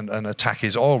 and attack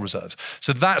his oil reserves.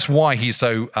 So that's why he's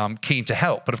so keen to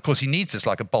help. But of course, he needs this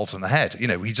like a bolt in the head.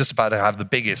 He's just about to have the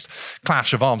biggest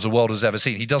clash of arms the world has ever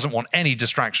seen. He doesn't want any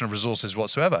distraction of resources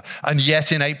whatsoever. And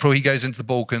yet in April, he goes into the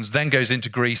Balkans, then goes into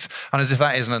Greece, and as if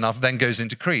that isn't enough, then goes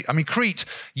into Crete. Crete,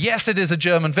 yes, it is a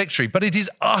German victory, but it is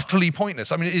utterly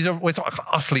pointless. It's not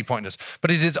utterly pointless,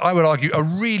 but it is, I would argue, a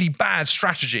really bad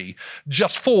strategy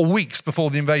just 4 weeks before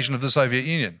the invasion of the Soviet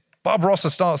Union. Barbarossa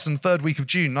starts in the third week of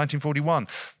June 1941.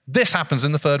 This happens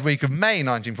in the third week of May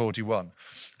 1941.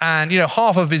 And,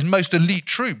 half of his most elite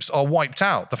troops are wiped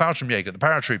out, the Fallschirmjäger, the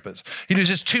paratroopers. He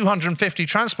loses 250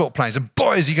 transport planes, and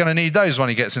boy, is he going to need those when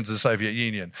he gets into the Soviet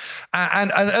Union.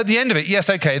 And at the end of it, yes,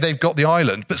 okay, they've got the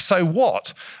island, but so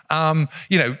what?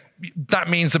 That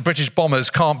means the British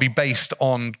bombers can't be based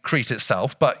on Crete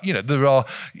itself, but there are.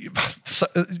 So,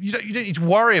 you don't need to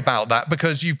worry about that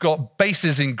because you've got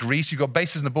bases in Greece, you've got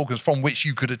bases in the Balkans from which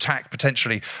you could attack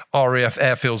potentially RAF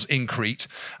airfields in Crete.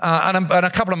 And a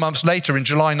couple of months later, in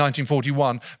July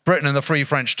 1941, Britain and the Free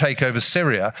French take over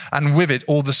Syria, and with it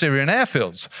all the Syrian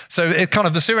airfields. So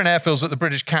the Syrian airfields that the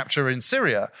British capture in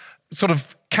Syria sort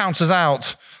of counters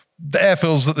out the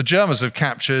airfields that the Germans have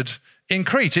captured in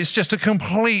Crete. It's just a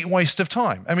complete waste of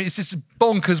time. It's just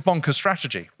bonkers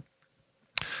strategy.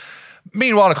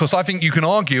 Meanwhile, of course, I think you can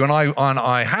argue, and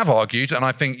I have argued, and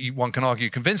I think one can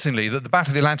argue convincingly, that the Battle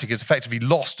of the Atlantic is effectively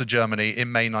lost to Germany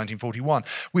in May 1941.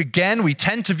 We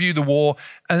tend to view the war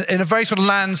in a very sort of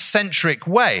land-centric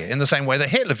way, in the same way that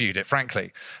Hitler viewed it,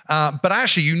 frankly. But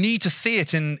actually, you need to see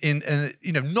it in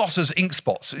not as ink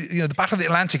spots. The Battle of the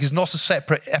Atlantic is not a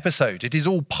separate episode. It is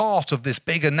all part of this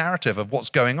bigger narrative of what's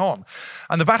going on.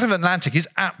 And the Battle of the Atlantic is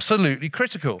absolutely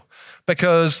critical,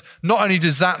 because not only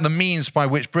does that the means by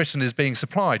which Britain is being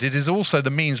supplied. It is also the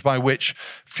means by which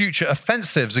future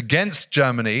offensives against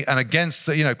Germany and against,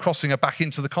 crossing it back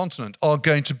into the continent are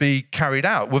going to be carried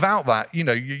out. Without that,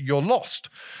 you're lost.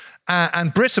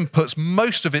 And Britain puts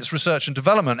most of its research and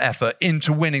development effort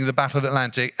into winning the Battle of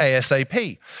Atlantic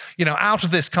ASAP. Out of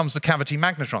this comes the cavity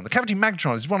magnetron. The cavity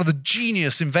magnetron is one of the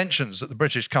genius inventions that the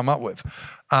British come up with,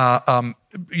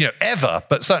 ever,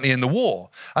 but certainly in the war.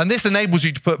 And this enables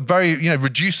you to put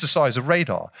reduce the size of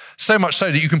radar, so much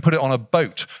so that you can put it on a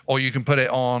boat or you can put it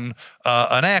on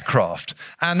an aircraft.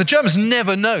 And the Germans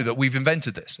never know that we've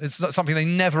invented this. It's not something they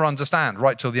never understand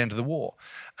right till the end of the war.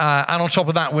 And on top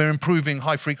of that, we're improving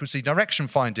high-frequency direction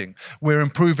finding. We're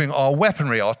improving our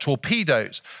weaponry, our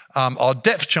torpedoes, our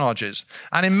depth charges.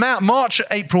 And in March,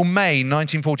 April, May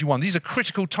 1941, these are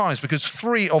critical times because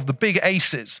 3 of the big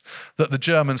aces that the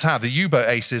Germans have, the U-boat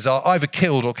aces, are either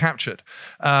killed or captured.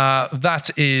 That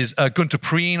is Günther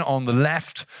Prien on the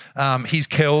left. He's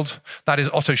killed. That is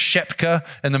Otto Schepke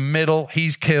in the middle.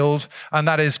 He's killed. And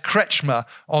that is Kretschmer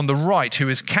on the right, who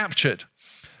is captured.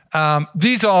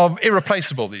 These are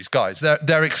irreplaceable, these guys.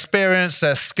 Their experience,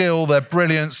 their skill, their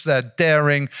brilliance, their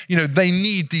daring, they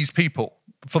need these people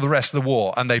for the rest of the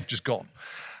war, and they've just gone.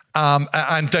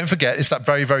 And don't forget, it's that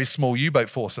very, very small U-boat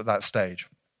force at that stage.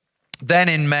 Then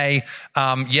in May,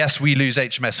 yes, we lose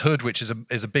HMS Hood, which is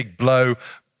a big blow,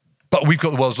 but we've got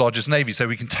the world's largest navy, so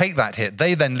we can take that hit.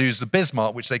 They then lose the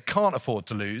Bismarck, which they can't afford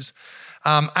to lose.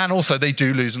 And also they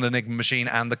do lose an Enigma machine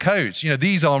and the codes.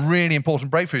 These are really important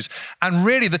breakthroughs. And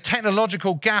really the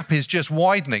technological gap is just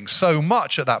widening so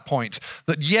much at that point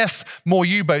that yes, more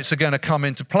U-boats are going to come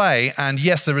into play. And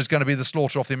yes, there is going to be the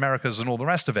slaughter of the Americas and all the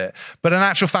rest of it. But in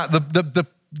actual fact,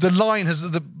 the line has,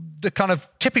 the kind of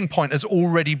tipping point has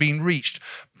already been reached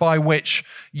by which,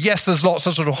 yes, there's lots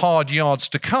of sort of hard yards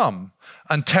to come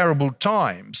and terrible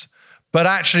times. But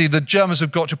actually, the Germans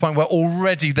have got to a point where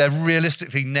already they're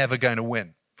realistically never going to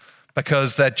win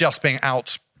because they're just being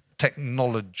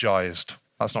out-technologized.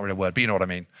 That's not really a word, but you know what I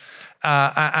mean.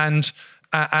 And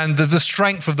the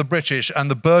strength of the British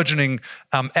and the burgeoning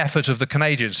effort of the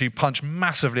Canadians, who punch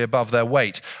massively above their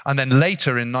weight. And then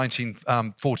later in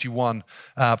 1941,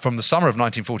 from the summer of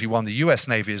 1941, the US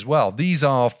Navy as well. These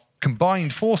are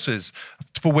combined forces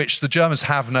for which the Germans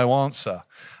have no answer.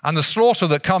 And the slaughter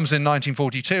that comes in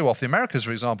 1942 off the Americas,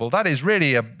 for example, that is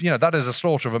really that is a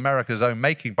slaughter of America's own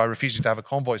making by refusing to have a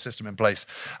convoy system in place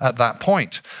at that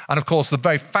point. And of course, the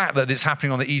very fact that it's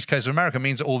happening on the east coast of America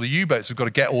means that all the U-boats have got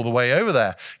to get all the way over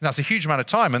there. And that's a huge amount of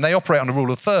time. And they operate on a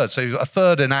rule of thirds. So a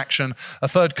third in action, a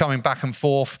third coming back and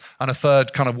forth, and a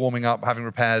third kind of warming up, having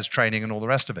repairs, training, and all the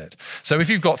rest of it. So if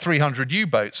you've got 300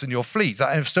 U-boats in your fleet,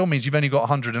 that still means you've only got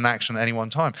 100 in action at any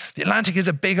one time. The Atlantic is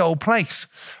a big old place.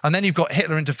 And then you've got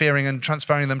Hitler interfering and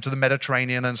transferring them to the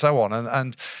Mediterranean and so on.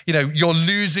 And you're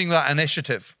losing that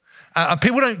initiative. And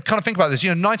people don't kind of think about this.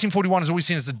 1941 is always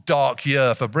seen as a dark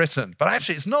year for Britain. But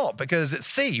actually it's not, because at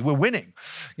sea, we're winning.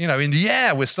 In the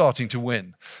air, we're starting to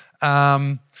win.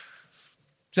 So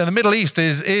the Middle East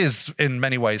is in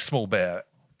many ways small beer.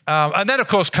 And then, of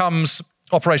course, comes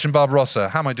Operation Barbarossa.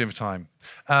 How am I doing for time?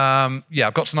 I've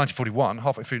got to 1941,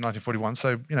 halfway through 1941.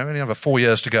 So, only another 4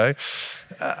 years to go.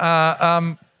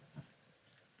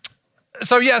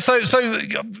 So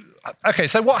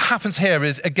what happens here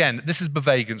is, again, this is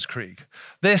Bewegungskrieg.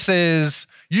 This is,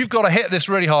 you've got to hit this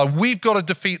really hard. We've got to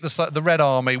defeat the Red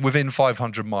Army within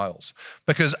 500 miles,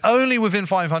 because only within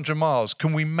 500 miles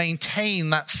can we maintain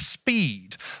that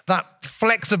speed, that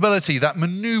flexibility, that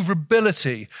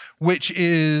maneuverability, which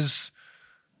is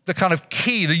the kind of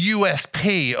key, the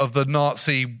USP of the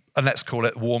Nazi, and let's call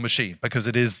it war machine, because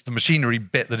it is the machinery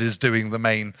bit that is doing the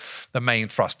main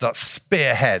thrust, that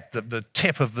spearhead, the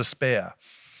tip of the spear.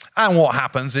 And what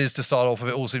happens is, to start off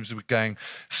with, it all seems to be going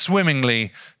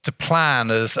swimmingly to plan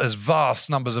as vast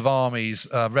numbers of armies,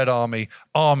 Red Army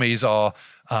armies are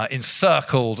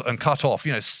encircled and cut off,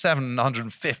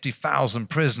 750,000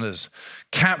 prisoners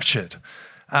captured.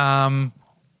 But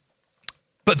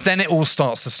then it all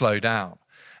starts to slow down.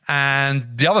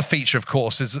 And the other feature, of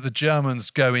course, is that the Germans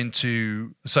go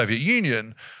into the Soviet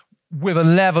Union with a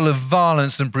level of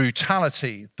violence and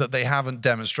brutality that they haven't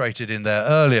demonstrated in their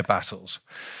earlier battles.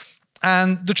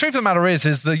 And the truth of the matter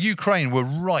is the Ukraine were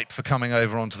ripe for coming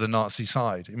over onto the Nazi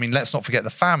side. I mean, let's not forget the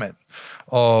famine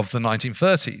of the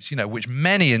 1930s, which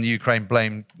many in the Ukraine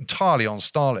blamed entirely on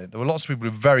Stalin. There were lots of people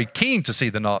who were very keen to see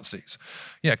the Nazis,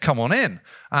 come on in.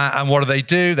 And what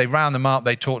do? They round them up,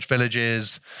 they torch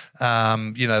villages,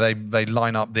 they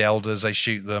line up the elders, they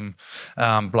shoot them,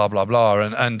 blah, blah, blah.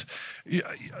 And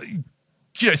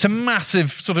it's a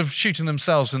massive sort of shooting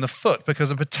themselves in the foot, because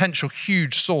a potential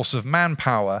huge source of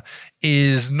manpower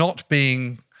is not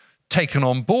being taken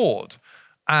on board.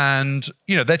 And,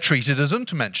 they're treated as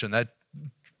Untermenschen. They're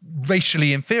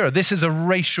racially inferior. This is a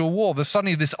racial war.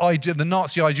 Suddenly this idea, the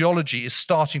Nazi ideology is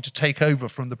starting to take over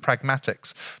from the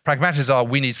pragmatics. Pragmatics are,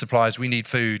 we need supplies, we need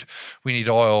food, we need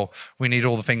oil, we need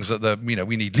all the things that we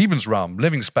need Lebensraum,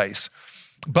 living space.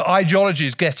 But ideology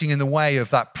is getting in the way of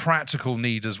that practical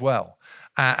need as well.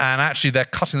 And actually they're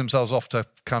cutting themselves off to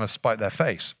kind of spite their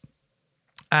face.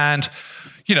 And,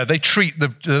 they treat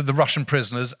the Russian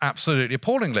prisoners absolutely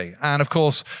appallingly. And of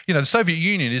course, the Soviet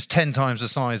Union is 10 times the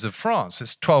size of France.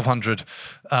 It's 1,200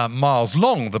 miles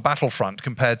long, the battlefront,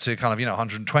 compared to kind of,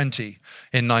 120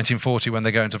 in 1940 when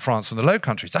they go into France and the Low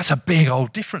Countries. That's a big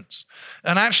old difference.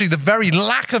 And actually, the very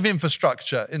lack of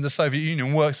infrastructure in the Soviet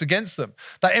Union works against them.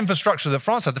 That infrastructure that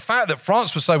France had, the fact that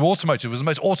France was so automotive, was the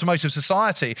most automotive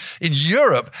society in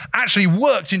Europe, actually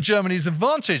worked in Germany's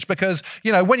advantage because,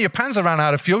 when your Panzer ran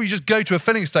out of fuel, you just go to a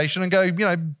filling station and go,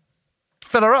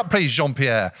 fill her up, please,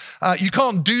 Jean-Pierre. You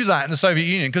can't do that in the Soviet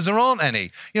Union because there aren't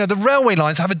any. The railway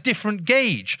lines have a different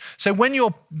gauge. So when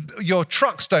your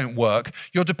trucks don't work,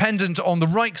 you're dependent on the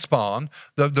Reichsbahn,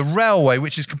 the railway,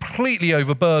 which is completely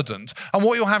overburdened. And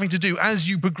what you're having to do as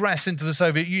you progress into the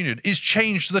Soviet Union is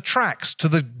change the tracks to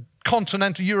the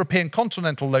European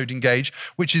continental loading gauge,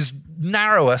 which is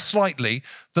narrower slightly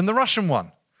than the Russian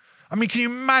one. I mean, can you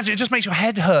imagine? It just makes your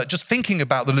head hurt just thinking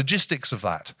about the logistics of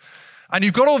that. And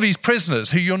you've got all these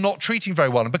prisoners who you're not treating very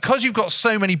well. And because you've got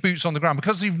so many boots on the ground,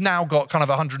 because you've now got kind of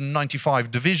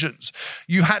 195 divisions,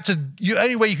 the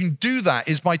only way you can do that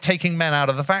is by taking men out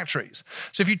of the factories.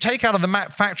 So if you take out of the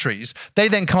factories, they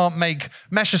then can't make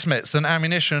Messerschmitts and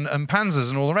ammunition and panzers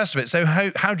and all the rest of it. So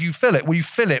how do you fill it? Well, you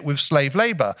fill it with slave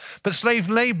labor. But slave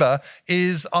labor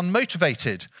is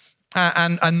unmotivated.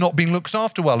 And not being looked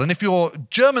after well. And if your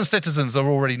German citizens are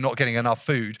already not getting enough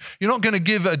food, you're not going to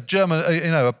give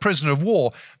a prisoner of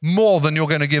war more than you're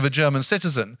going to give a German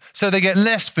citizen. So they get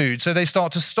less food, so they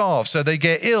start to starve, so they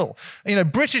get ill.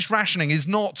 British rationing is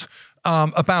not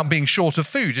about being short of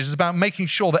food. It is about making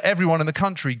sure that everyone in the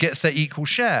country gets their equal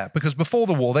share, because before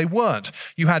the war they weren't.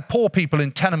 You had poor people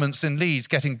in tenements in Leeds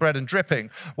getting bread and dripping,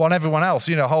 while everyone else,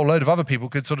 a whole load of other people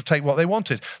could sort of take what they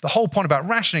wanted. The whole point about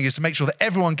rationing is to make sure that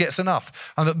everyone gets enough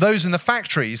and that those in the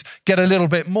factories get a little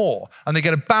bit more and they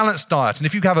get a balanced diet. And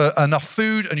if you have enough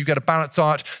food and you get a balanced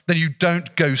diet, then you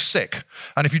don't go sick.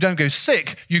 And if you don't go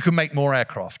sick, you can make more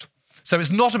aircraft. So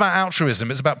it's not about altruism,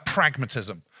 it's about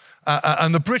pragmatism.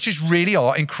 And the British really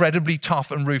are incredibly tough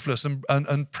and ruthless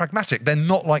and pragmatic. They're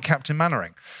not like Captain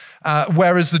Mannering.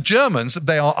 Whereas the Germans,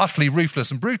 they are utterly ruthless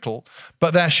and brutal,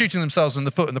 but they're shooting themselves in the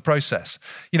foot in the process.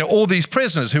 All these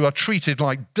prisoners who are treated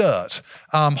like dirt,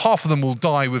 half of them will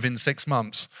die within 6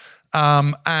 months.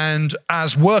 And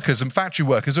as workers and factory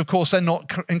workers, of course, they're not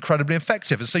incredibly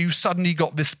effective. And so you suddenly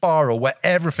got this spiral where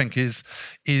everything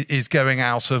is going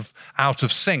out of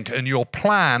sync, and your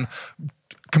plan,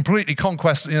 complete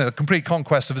conquest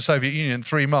of the Soviet Union in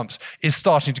 3 months, is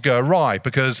starting to go awry,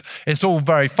 because it's all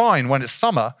very fine when it's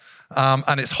summer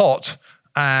and it's hot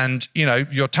and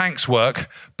your tanks work,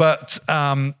 but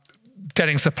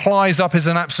getting supplies up is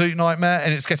an absolute nightmare.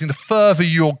 And it's getting, the further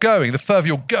you're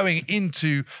going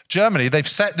into Germany, they've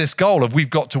set this goal of, we've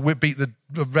got to beat the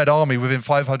Red Army within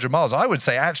 500 miles. I would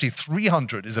say actually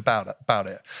 300 is about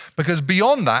it. Because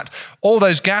beyond that, all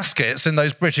those gaskets in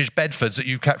those British Bedfords that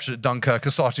you've captured at Dunkirk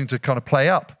are starting to kind of play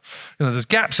up. There's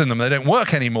gaps in them, they don't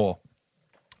work anymore.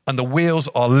 And the wheels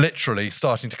are literally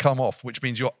starting to come off, which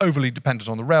means you're overly dependent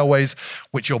on the railways,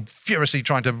 which you're furiously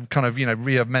trying to kind of,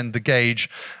 re-amend the gauge,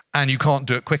 and you can't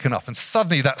do it quick enough. And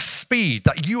suddenly that speed,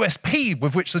 that USP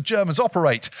with which the Germans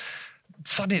operate,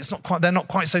 suddenly they're not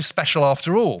quite so special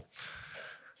after all.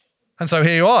 And so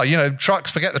here you are, trucks,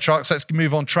 forget the trucks, let's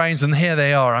move on trains. And here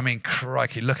they are. I mean,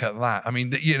 crikey, look at that. I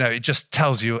mean, it just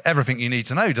tells you everything you need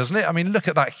to know, doesn't it? I mean, look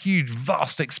at that huge,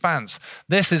 vast expanse.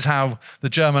 This is how the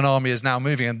German army is now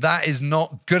moving. And that is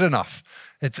not good enough.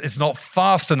 It's not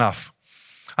fast enough.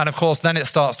 And of course, then it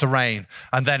starts to rain,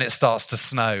 and then it starts to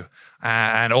snow.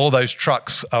 And all those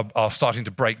trucks are starting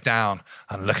to break down.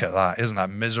 And look at that. Isn't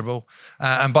that miserable?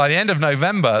 And by the end of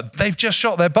November, they've just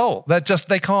shot their bolt.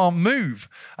 They can't move.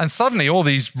 And suddenly all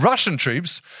these Russian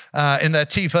troops in their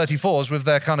T-34s with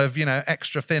their kind of,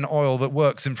 extra thin oil that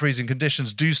works in freezing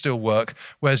conditions do still work,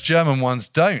 whereas German ones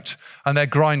don't. And they're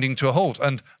grinding to a halt.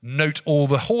 And note all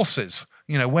the horses.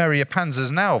 Where are your panzers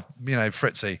now,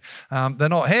 Fritzy? They're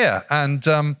not here. And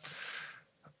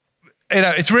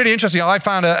it's really interesting. I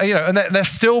found and they're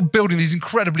still building these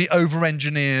incredibly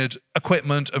over-engineered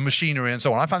equipment and machinery and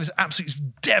so on. I found this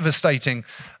absolutely devastating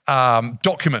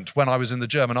document when I was in the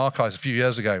German archives a few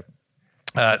years ago.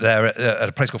 there at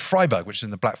a place called Freiburg, which is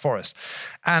in the Black Forest.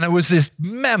 And it was this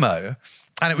memo,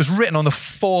 and it was written on the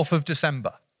 4th of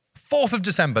December. 4th of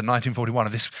December, 1941,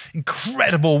 of this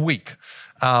incredible week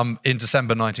in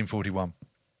December 1941.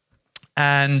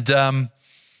 And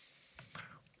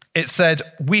it said,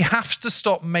 "We have to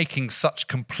stop making such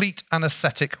complete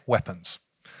anesthetic weapons."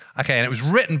 Okay, and it was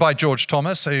written by George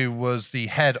Thomas, who was the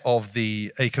head of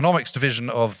the economics division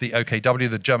of the OKW,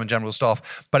 the German General Staff,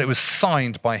 but it was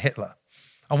signed by Hitler.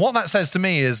 And what that says to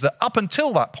me is that up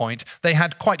until that point, they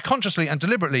had quite consciously and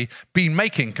deliberately been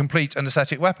making complete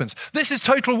anesthetic weapons. This is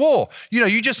total war.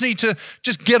 You just need to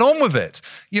just get on with it.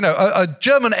 A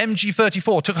German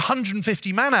MG-34 took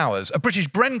 150 man-hours. A British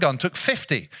Bren gun took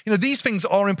 50. These things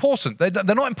are important. They're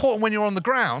not important when you're on the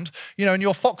ground, in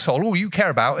your foxhole. All you care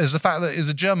about is the fact that it's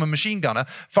a German machine gunner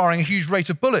firing a huge rate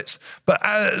of bullets.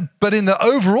 But in the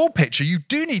overall picture, you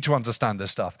do need to understand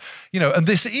this stuff. And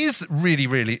this is really,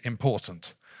 really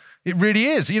important. It really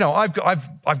is. I've got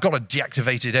a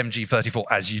deactivated MG-34,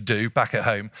 as you do, back at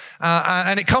home.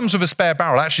 And it comes with a spare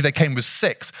barrel. Actually, they came with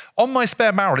 6. On my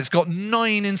spare barrel, it's got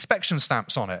 9 inspection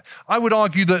stamps on it. I would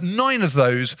argue that 9 of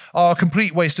those are a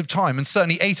complete waste of time, and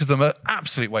certainly 8 of them are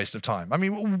absolute waste of time. I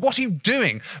mean, what are you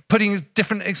doing putting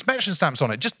different inspection stamps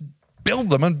on it? Just build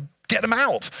them and get them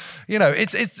out.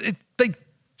 They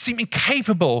seem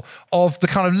incapable of the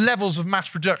kind of levels of mass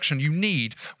production you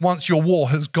need once your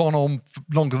war has gone on for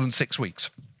longer than 6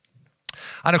 weeks.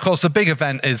 And of course, the big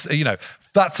event is,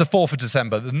 that's the 4th of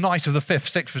December, the night of the 5th,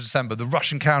 6th of December, the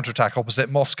Russian counterattack opposite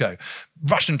Moscow.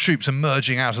 Russian troops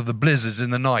emerging out of the blizzards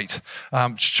in the night,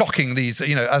 shocking these,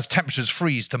 as temperatures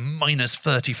freeze to minus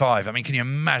 35. I mean, can you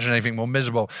imagine anything more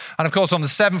miserable? And of course, on the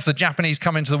 7th, the Japanese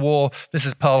come into the war. This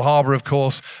is Pearl Harbor, of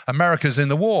course. America's in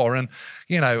the war. And,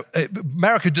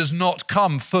 America does not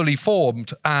come fully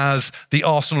formed as the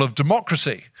arsenal of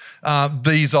democracy.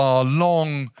 These are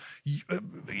long...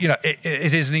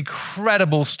 it is an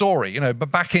incredible story,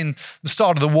 but back in the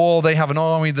start of the war, they have an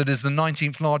army that is the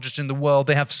 19th largest in the world.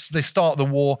 They start the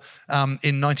war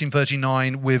in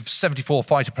 1939 with 74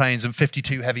 fighter planes and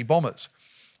 52 heavy bombers.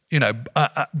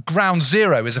 Ground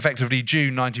zero is effectively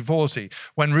June 1940,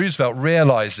 when Roosevelt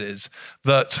realizes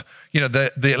that,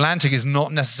 the Atlantic is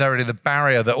not necessarily the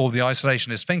barrier that all the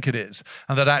isolationists think it is,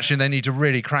 and that actually they need to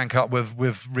really crank up with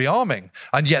rearming.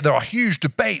 And yet there are huge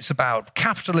debates about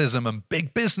capitalism and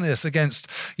big business against,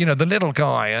 the little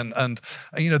guy. And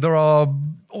there are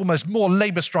almost more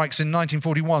labor strikes in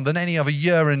 1941 than any other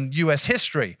year in US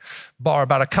history, bar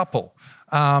about a couple.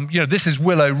 This is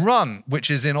Willow Run,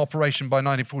 which is in operation by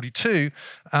 1942,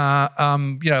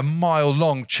 a mile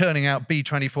long, churning out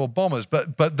B-24 bombers.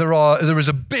 But there is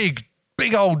a big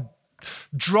old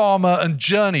drama and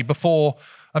journey before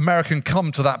America can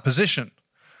come to that position.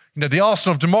 The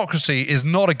arsenal of democracy is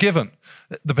not a given.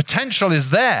 The potential is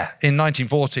there in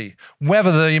 1940.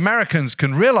 Whether the Americans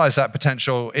can realize that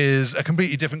potential is a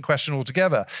completely different question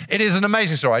altogether. It is an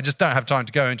amazing story. I just don't have time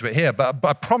to go into it here, but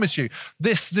I promise you,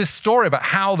 this story about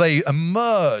how they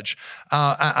emerge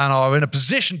and are in a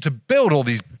position to build all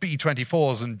these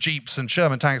B-24s and Jeeps and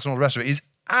Sherman tanks and all the rest of it is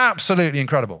absolutely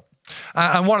incredible.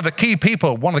 And one of the key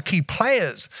people, one of the key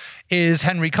players is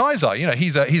Henry Kaiser.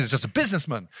 He's just a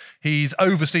businessman. He's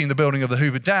overseen the building of the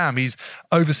Hoover Dam. He's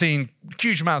overseen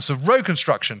huge amounts of road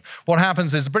construction. What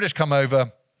happens is the British come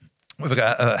over with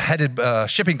a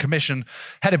shipping commission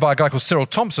headed by a guy called Cyril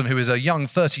Thompson, who is a young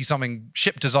 30-something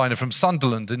ship designer from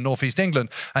Sunderland in northeast England.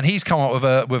 And he's come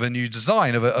up with a new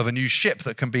design of a new ship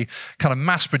that can be kind of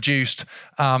mass-produced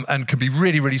and can be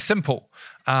really, really simple.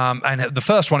 And the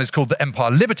first one is called the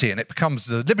Empire Liberty, and it becomes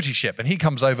the Liberty ship. And he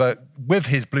comes over with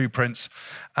his blueprints,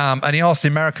 and he asks the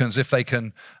Americans if they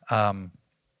can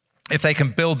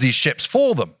build these ships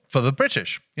for them, for the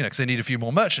British, because they need a few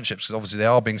more merchant ships, because obviously they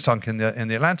are being sunk in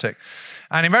the Atlantic.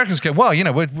 And the Americans go, well,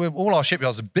 we're all our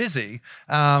shipyards are busy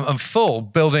and full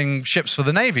building ships for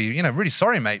the Navy. Really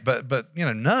sorry, mate, but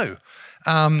no.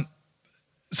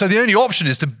 So the only option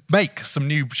is to make some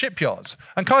new shipyards.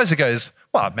 And Kaiser goes,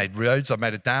 well, I've made roads, I've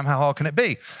made a dam, how hard can it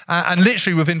be? And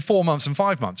literally within 4 months and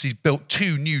 5 months, he's built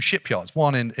 2 new shipyards,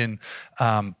 one in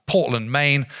Portland,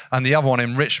 Maine, and the other one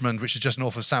in Richmond, which is just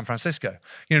north of San Francisco.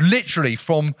 Literally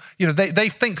from, they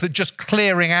think that just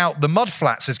clearing out the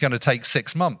mudflats is going to take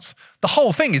 6 months. The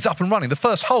whole thing is up and running. The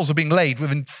first hulls are being laid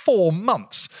within 4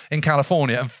 months in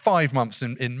California and 5 months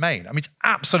in Maine. I mean, it's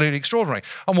absolutely extraordinary.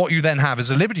 And what you then have is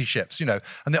the Liberty ships, and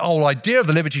the whole idea of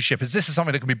the Liberty ship is this is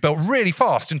something that can be built really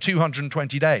fast in 220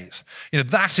 days.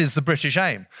 That is the British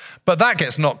aim. But that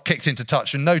gets kicked into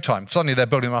touch in no time. Suddenly they're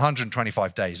building them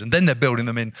 125 days, and then they're building building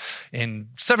them in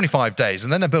 75 days,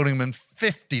 and then they're building them in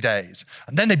 50 days,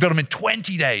 and then they build them in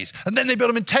 20 days, and then they build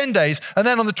them in 10 days, and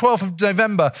then on the 12th of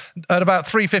November at about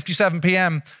 3:57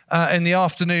 p.m. In the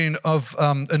afternoon of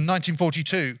in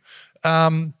 1942,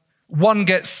 one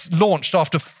gets launched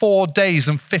after 4 days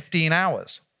and 15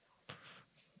 hours.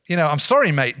 I'm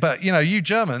sorry, mate, but, you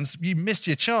Germans, you missed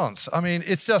your chance. I mean,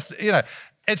 it's just,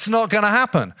 it's not going to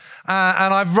happen.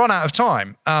 And I've run out of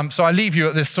time. So I leave you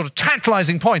at this sort of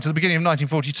tantalizing point at the beginning of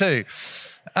 1942.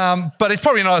 But it's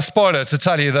probably not a spoiler to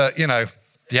tell you that,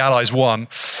 the Allies won.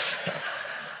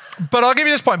 But I'll give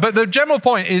you this point. But the general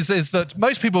point is that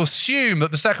most people assume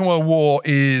that the Second World War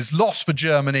is lost for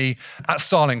Germany at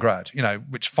Stalingrad,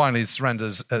 which finally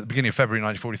surrenders at the beginning of February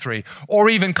 1943, or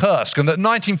even Kursk, and that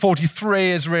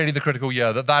 1943 is really the critical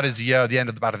year, that is the year at the end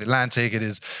of the Battle of the Atlantic. It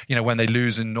is, when they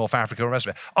lose in North Africa and the rest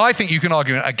of it. I think you can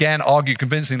argue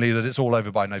convincingly that it's all over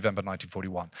by November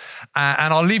 1941.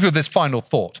 And I'll leave you with this final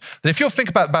thought, that if you think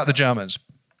about the Germans,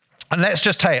 and let's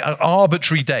just take an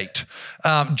arbitrary date,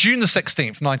 June the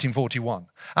 16th, 1941.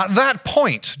 At that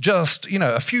point, just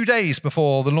a few days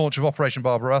before the launch of Operation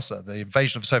Barbarossa, the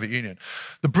invasion of the Soviet Union,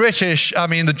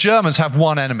 the Germans have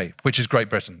one enemy, which is Great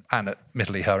Britain, and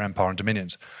admittedly her empire and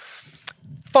dominions.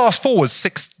 Fast forward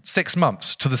six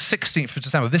months to the 16th of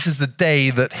December. This is the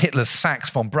day that Hitler sacks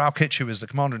von Brauchitsch, who is the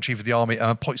commander-in-chief of the army, and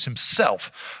appoints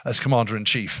himself as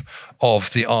commander-in-chief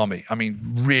of the army.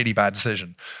 Really bad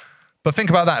decision. But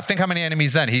think about that. Think how many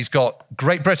enemies then. He's got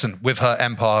Great Britain with her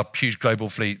empire, huge global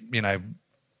fleet,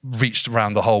 reached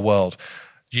around the whole world.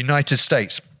 United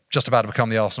States, just about to become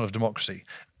the arsenal of democracy.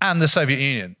 And the Soviet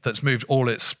Union, that's moved all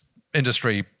its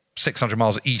industry 600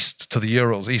 miles east to the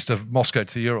Urals, east of Moscow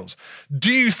to the Urals.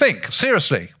 Do you think,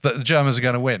 seriously, that the Germans are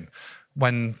going to win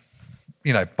when,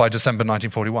 by December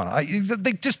 1941?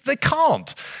 They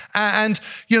can't. And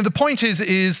the point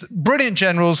is brilliant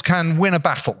generals can win a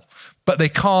battle, but they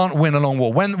can't win a long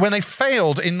war. When they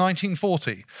failed in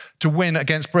 1940 to win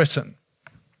against Britain,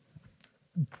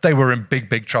 they were in big,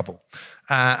 big trouble.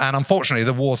 And unfortunately,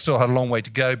 the war still had a long way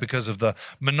to go because of the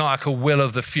maniacal will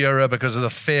of the Führer, because of the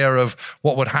fear of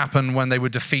what would happen when they were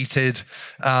defeated.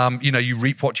 You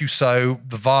reap what you sow.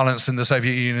 The violence in the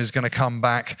Soviet Union is going to come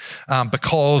back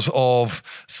because of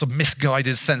some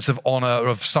misguided sense of honor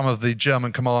of some of the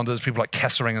German commanders, people like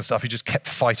Kesselring and stuff, who just kept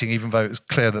fighting even though it was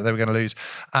clear that they were going to lose.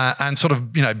 And sort of,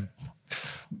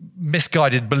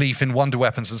 misguided belief in wonder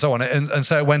weapons and so on. And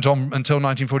so it went on until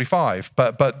 1945.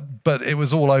 But it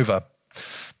was all over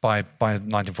by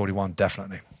 1941,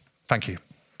 definitely. Thank you.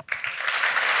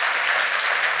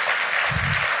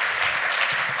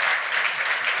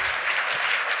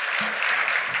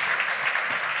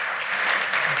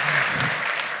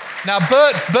 Now,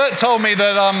 Bert told me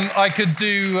that I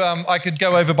could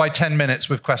go over by 10 minutes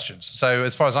with questions. So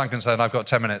as far as I'm concerned, I've got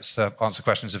 10 minutes to answer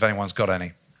questions if anyone's got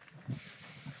any.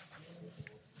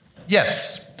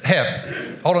 Yes,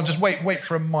 here. Hold on, just wait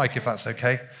for a mic if that's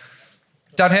okay.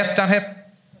 Down here.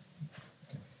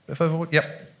 Bit further,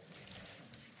 yep.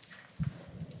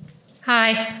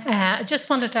 Hi, I just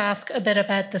wanted to ask a bit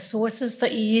about the sources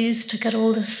that you used to get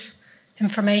all this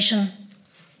information.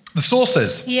 The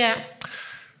sources? Yeah.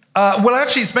 Well,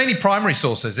 actually, it's mainly primary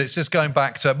sources. It's just going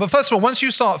back to... But first of all, once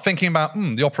you start thinking about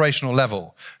the operational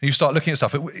level, and you start looking at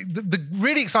stuff, the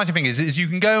really exciting thing is you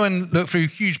can go and look through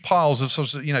huge piles of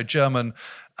sort of, German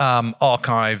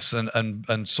archives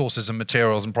and sources and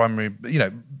materials and primary,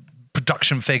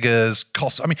 production figures,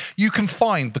 costs. You can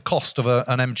find the cost of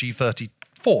an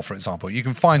MG-34, for example. You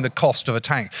can find the cost of a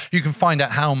tank. You can find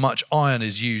out how much iron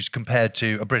is used compared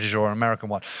to a British or an American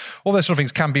one. All those sort of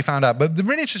things can be found out. But the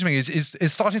really interesting thing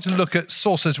is starting to look at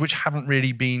sources which haven't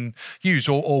really been used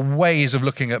or ways of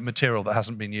looking at material that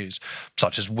hasn't been used,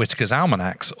 such as Whitaker's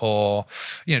almanacs or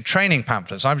training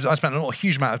pamphlets. I spent a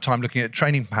huge amount of time looking at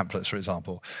training pamphlets, for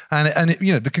example. And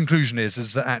the conclusion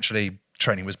is that actually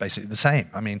training was basically the same.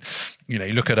 You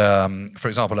look at, for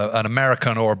example, an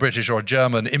American or a British or a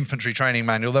German infantry training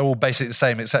manual, they're all basically the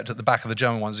same, except at the back of the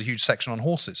German one is a huge section on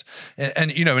horses.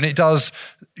 And it does,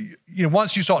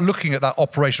 once you start looking at that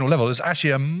operational level, there's actually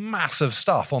a massive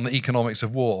stuff on the economics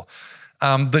of war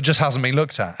that just hasn't been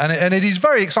looked at. And it is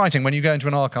very exciting when you go into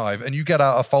an archive and you get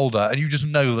out a folder and you just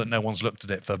know that no one's looked at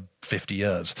it for 50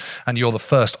 years. And you're the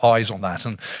first eyes on that.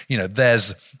 And,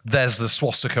 there's the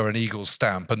swastika and eagle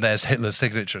stamp and there's Hitler's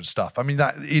signature and stuff.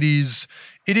 It is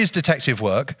detective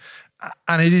work.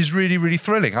 And it is really, really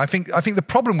thrilling. I think the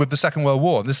problem with the Second World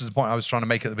War, and this is the point I was trying to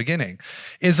make at the beginning,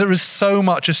 is there is so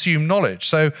much assumed knowledge.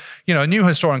 So, a new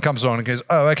historian comes along and goes,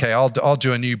 oh, okay, I'll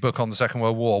do a new book on the Second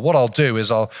World War. What I'll do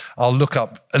is I'll look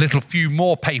up a few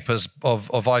more papers of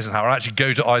Eisenhower. I'll actually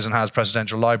go to Eisenhower's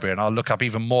presidential library and I'll look up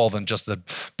even more than just the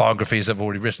biographies that have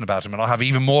already written about him. And I'll have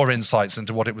even more insights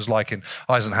into what it was like in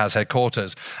Eisenhower's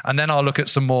headquarters. And then I'll look at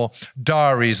some more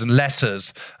diaries and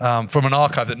letters from an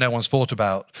archive that no one's thought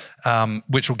about,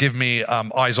 which will give me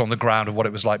eyes on the ground of what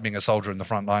it was like being a soldier in the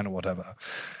front line or whatever.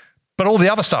 But all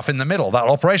the other stuff in the middle, that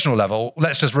operational level,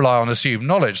 let's just rely on assumed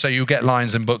knowledge. So you get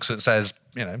lines in books that says,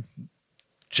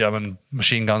 German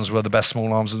machine guns were the best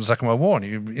small arms in the Second World War.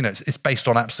 And it's based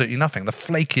on absolutely nothing, the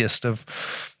flakiest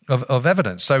of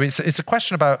evidence. So it's a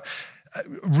question about,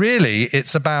 really,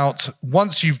 it's about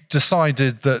once you've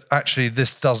decided that actually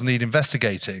this does need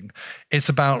investigating, it's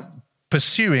about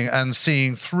pursuing and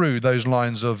seeing through those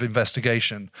lines of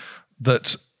investigation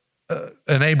that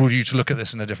enable you to look at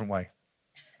this in a different way.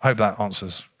 I hope that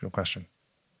answers your question.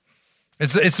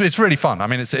 It's really fun. I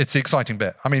mean, it's the exciting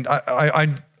bit. I mean,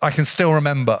 I can still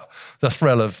remember the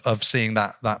thrill of seeing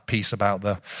that piece about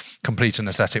the complete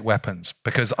anaesthetic weapons,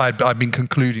 because I've been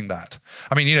concluding that.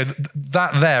 I mean,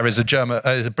 that there is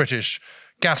a British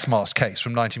gas mask case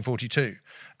from 1942,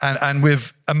 and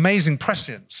with amazing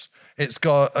prescience. It's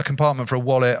got a compartment for a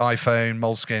wallet, iPhone,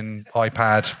 Moleskine,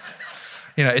 iPad.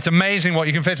 It's amazing what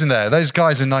you can fit in there. Those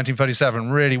guys in 1937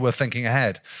 really were thinking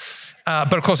ahead.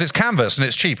 But of course, it's canvas and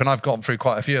it's cheap, and I've gotten through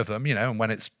quite a few of them, and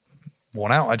when it's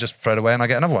worn out, I just throw it away and I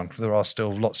get another one. There are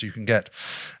still lots you can get.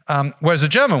 Whereas the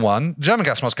German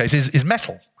gas mask case is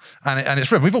metal. And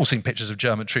it's real. We've all seen pictures of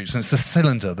German troops, and it's the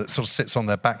cylinder that sort of sits on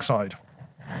their backside.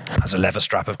 Has a leather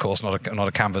strap, of course, not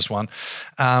a canvas one.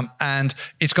 And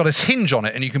it's got a hinge on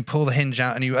it, and you can pull the hinge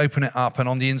out and you open it up, and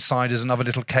on the inside is another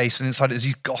little case, and inside is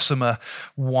these gossamer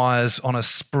wires on a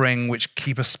spring which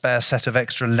keep a spare set of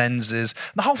extra lenses.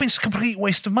 The whole thing's a complete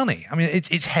waste of money. I mean,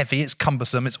 it's heavy, it's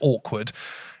cumbersome, it's awkward.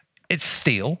 It's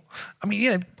steel. I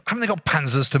mean, haven't they got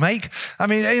panzers to make? I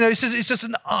mean, it's just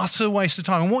an utter waste of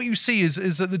time. And what you see is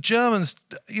that the Germans,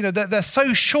 they're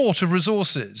so short of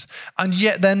resources, and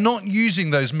yet they're not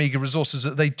using those meager resources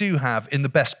that they do have in the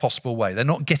best possible way. They're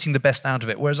not getting the best out of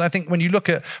it. Whereas I think when you look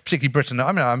at particularly Britain,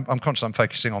 I mean, I'm conscious I'm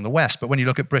focusing on the West, but when you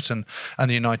look at Britain and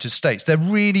the United States, they're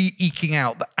really eking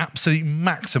out the absolute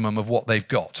maximum of what they've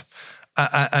got.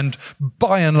 And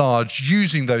by and large,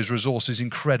 using those resources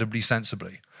incredibly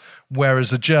sensibly. Whereas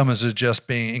the Germans are just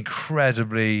being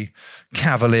incredibly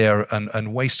cavalier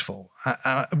and wasteful.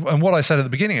 And what I said at the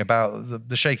beginning about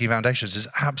the shaky foundations is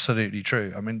absolutely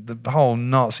true. I mean, the whole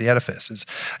Nazi edifice is,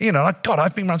 God,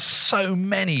 I've been around so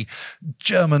many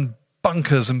German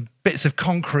bunkers and bits of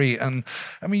concrete. And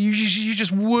I mean, you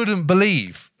just wouldn't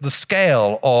believe the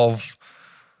scale of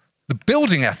the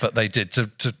building effort they did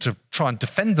to try and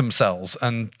defend themselves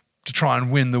and to try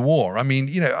and win the war. I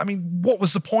mean, what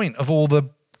was the point of all the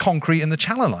concrete in the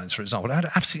Channel Lines, for example? It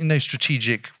had absolutely no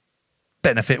strategic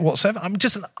benefit whatsoever. I mean,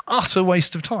 just an utter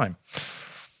waste of time.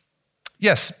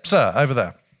 Yes, sir, over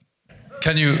there.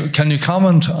 Can you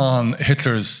comment on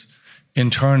Hitler's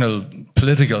internal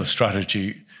political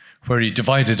strategy, where he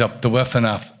divided up the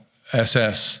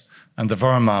Waffen-SS and the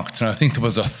Wehrmacht, and I think there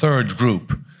was a third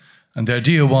group, and the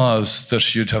idea was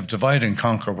that you'd have divide and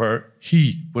conquer, where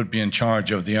he would be in charge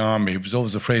of the army. He was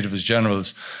always afraid of his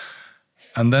generals,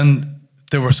 and then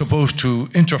they were supposed to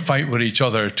interfight with each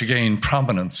other to gain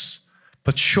prominence.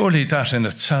 But surely that in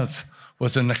itself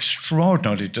was an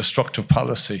extraordinarily destructive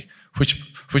policy,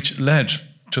 which led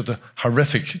to the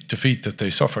horrific defeat that they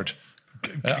suffered.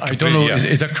 I don't know,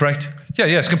 is that correct? Yeah,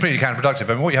 it's completely counterproductive.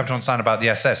 I mean, what you have to understand about the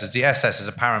SS is the SS is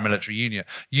a paramilitary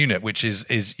unit which is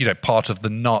part of the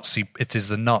Nazi. It is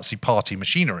the Nazi party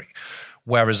machinery,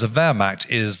 whereas the Wehrmacht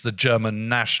is the German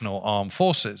national armed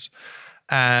forces,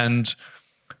 and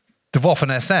the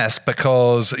Waffen-SS,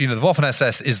 because the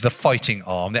Waffen-SS is the fighting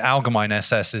arm, the Allgemeine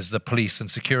SS is the police and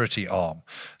security arm.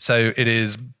 So it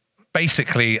is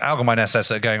basically Allgemeine SS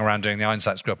that are going around doing the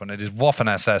Einsatzgruppen, and it is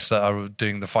Waffen-SS that are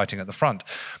doing the fighting at the front.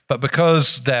 But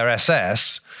because they're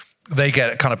SS, they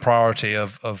get a kind of priority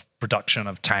of production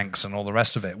of tanks and all the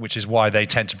rest of it, which is why they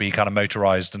tend to be kind of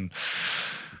motorized and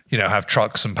have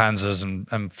trucks and panzers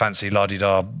and fancy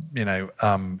la-di-da,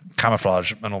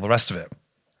 camouflage and all the rest of it.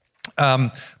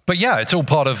 But yeah, it's all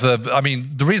part of the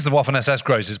reason the Waffen-SS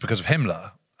grows is because of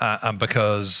Himmler. and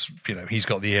because, he's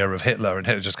got the ear of Hitler, and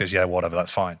Hitler just goes, yeah, whatever,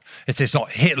 that's fine. It's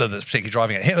not Hitler that's particularly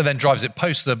driving it. Hitler then drives it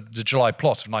post the July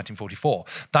plot of 1944.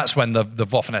 That's when the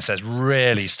Waffen-SS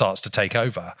really starts to take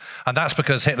over. And that's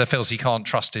because Hitler feels he can't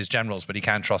trust his generals, but he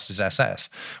can trust his SS.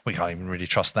 We can't even really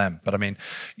trust them. But I mean,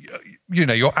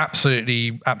 you're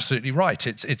absolutely right.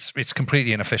 It's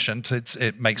completely inefficient.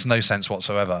 It makes no sense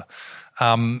whatsoever.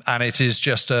 And it is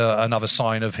just another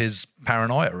sign of his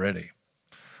paranoia, really.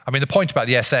 I mean, the point about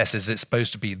the SS is it's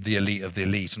supposed to be the elite of the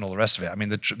elite and all the rest of it. I mean,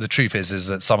 the truth is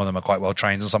that some of them are quite well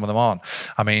trained and some of them aren't.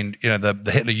 I mean,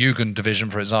 the Hitler Jugend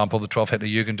division, for example, the 12th Hitler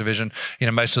Jugend division,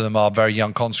 most of them are very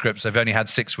young conscripts. They've only had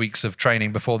 6 weeks of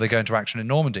training before they go into action in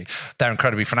Normandy. They're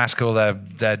incredibly fanatical.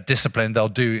 They're disciplined. They'll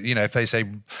do, if they say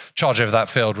charge over that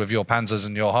field with your panzers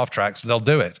and your half tracks, they'll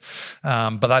do it.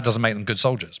 But that doesn't make them good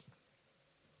soldiers.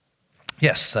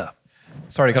 Yes, sir.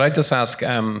 Sorry, could I just ask,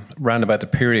 round about the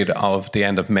period of the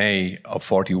end of May of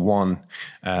 41,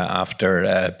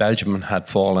 after Belgium had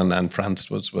fallen and France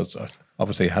was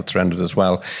obviously had surrendered as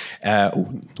well,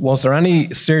 was there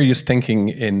any serious thinking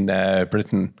in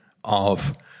Britain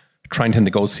of trying to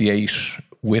negotiate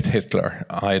with Hitler,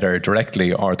 either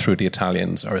directly or through the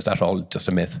Italians, or is that all just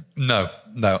a myth? No,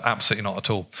 absolutely not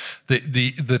at all.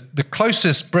 The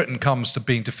closest Britain comes to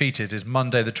being defeated is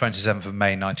Monday, the 27th of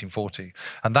May, 1940.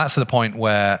 And that's the point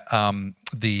where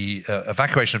the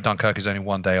evacuation of Dunkirk is only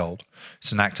 1 day old.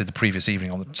 It's enacted the previous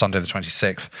evening on Sunday, the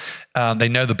 26th. They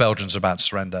know the Belgians are about to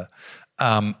surrender.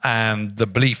 And the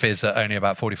belief is that only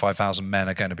about 45,000 men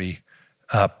are going to be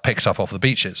picked up off the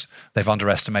beaches. They've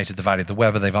underestimated the value of the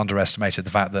weather. They've underestimated the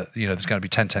fact that there's going to be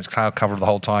 10 tenths cloud cover the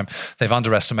whole time. They've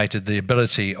underestimated the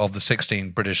ability of the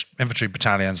 16 British infantry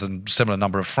battalions and similar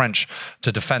number of French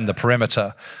to defend the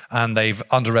perimeter. And they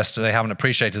haven't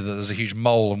appreciated that there's a huge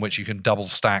mole in which you can double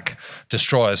stack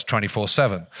destroyers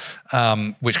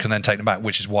 24/7, which can then take them back.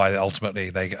 Which is why ultimately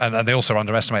they also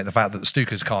underestimate the fact that the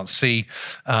Stukas can't see,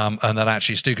 and that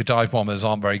actually Stuka dive bombers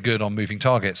aren't very good on moving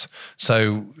targets.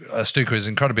 So a Stuka is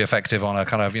incredibly effective on a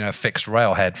kind of fixed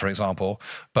railhead, for example,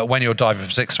 but when you're diving from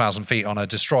 6,000 feet on a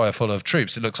destroyer full of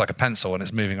troops, it looks like a pencil and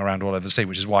it's moving around all over the sea,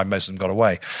 which is why most of them got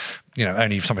away.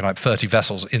 Only something like 30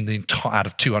 vessels out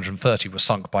of 230 were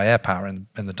sunk by air power in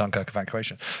the Dunkirk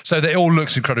evacuation. So it all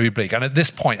looks incredibly bleak. And at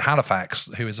this point, Halifax,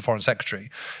 who is the Foreign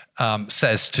Secretary,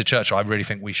 says to Churchill, I really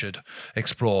think we should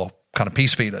explore kind of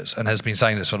peace feelers, and has been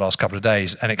saying this for the last couple of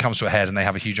days, and it comes to a head and they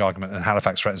have a huge argument and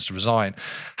Halifax threatens to resign.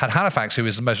 Had Halifax, who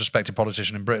is the most respected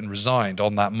politician in Britain, resigned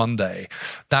on that Monday,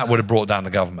 that would have brought down the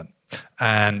government.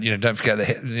 And don't forget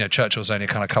that Churchill's only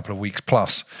kind of a couple of weeks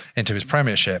plus into his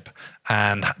premiership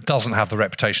and doesn't have the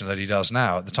reputation that he does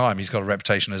now. At the time, he's got a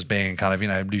reputation as being kind of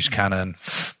loose cannon,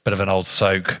 bit of an old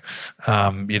soak,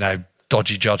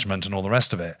 dodgy judgment and all the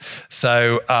rest of it.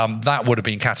 So that would have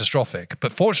been catastrophic.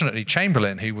 But fortunately,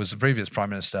 Chamberlain, who was the previous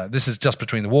Prime Minister, this is just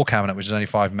between the War Cabinet, which is only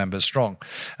 5 members strong.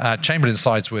 Chamberlain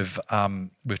sides with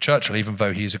Churchill, even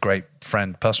though he's a great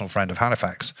friend, personal friend of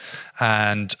Halifax.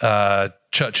 And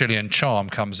Churchillian charm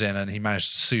comes in and he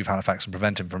managed to soothe Halifax and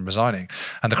prevent him from resigning.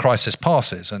 And the crisis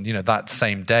passes. And, that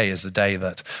same day is the day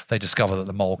that they discover that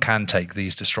the mole can take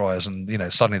these destroyers.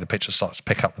 And, suddenly the picture starts to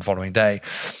pick up the following day.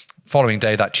 Following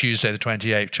day, that Tuesday, the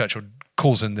 28th, Churchill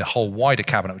calls in the whole wider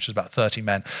cabinet, which is about 30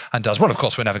 men, and does, well, of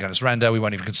course, we're never going to surrender. We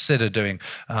won't even consider doing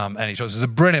any choices. There's a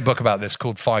brilliant book about this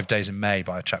called 5 Days in May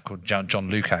by a chap called John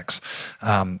Lukacs,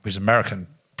 who's an American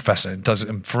professor and does it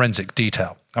in forensic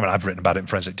detail. I mean, I've written about it in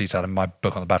forensic detail in my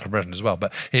book on the Battle of Britain as well,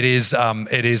 but it is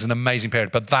an amazing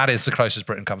period. But that is the closest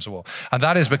Britain comes to war. And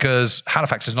that is because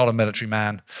Halifax is not a military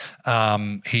man.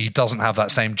 He doesn't have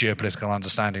that same geopolitical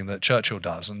understanding that Churchill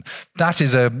does. And that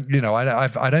is I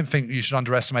don't think you should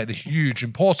underestimate the huge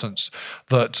importance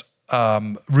that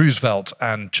Roosevelt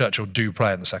and Churchill do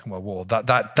play in the Second World War.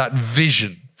 That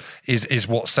vision is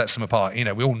what sets them apart.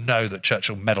 We all know that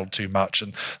Churchill meddled too much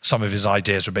and some of his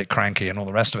ideas were a bit cranky and all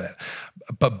the rest of it.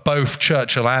 But both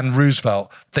Churchill and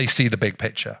Roosevelt, they see the big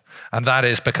picture. And that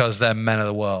is because they're men of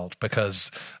the world,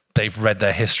 because they've read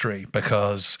their history,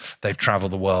 because they've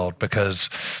traveled the world, because,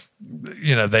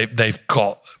 they've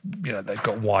got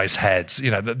wise heads.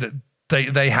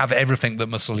 They have everything that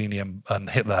Mussolini and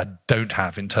Hitler don't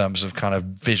have in terms of kind of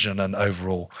vision and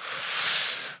overall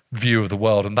view of the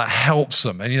world, and that helps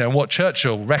them. And what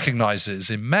Churchill recognizes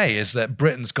in May is that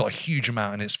Britain's got a huge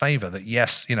amount in its favor. That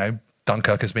yes,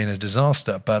 Dunkirk has been a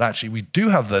disaster, but actually we do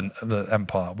have the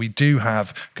empire. We do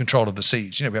have control of the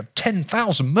seas. We have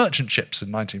 10,000 merchant ships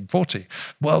in 1940,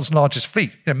 world's largest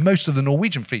fleet. Most of the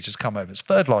Norwegian fleet has come over. It's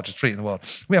third largest fleet in the world.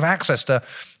 We have access to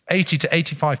 80 to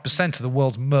 85% of the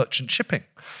world's merchant shipping.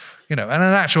 And in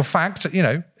actual fact,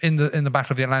 in the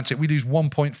Battle of the Atlantic, we lose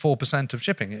 1.4% of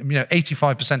shipping.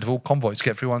 85% of all convoys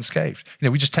get through unscathed.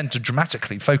 We just tend to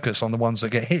dramatically focus on the ones that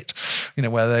get hit,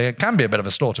 where there can be a bit of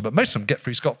a slaughter, but most of them get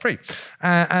through scot-free.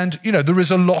 And there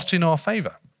is a lot in our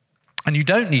favour. And you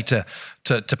don't need to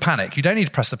panic. You don't need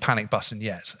to press the panic button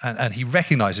yet. And he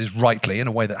recognises rightly, in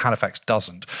a way that Halifax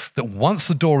doesn't, that once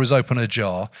the door is open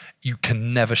ajar, you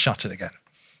can never shut it again.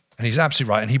 And he's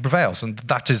absolutely right, and he prevails. And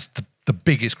that is the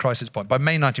biggest crisis point. By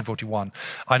May 1941,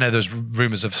 I know there's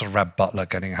rumours of sort of Rab Butler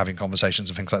having conversations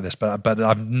and things like this, but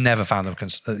I've never found them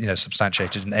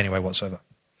substantiated in any way whatsoever.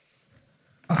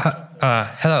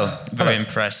 Hello. Very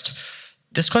impressed.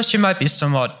 This question might be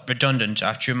somewhat redundant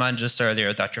after you reminded us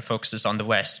earlier that your focus is on the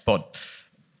West, but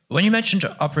when you mentioned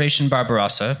Operation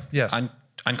Barbarossa, yes,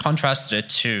 and contrasted it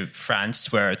to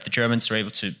France, where the Germans were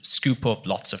able to scoop up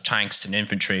lots of tanks and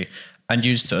infantry and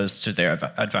use those to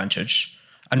their advantage,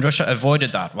 and Russia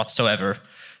avoided that whatsoever,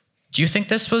 do you think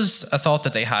this was a thought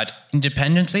that they had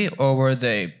independently, or were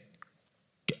they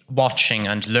watching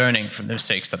and learning from the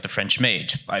mistakes that the French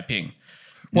made by being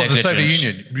the Soviet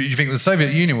Union? You think the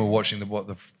Soviet Union were watching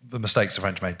the mistakes the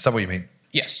French made? Is that what you mean?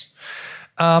 Yes.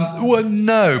 Well,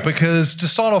 no, because to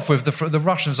start off with, the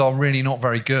Russians are really not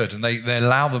very good, and they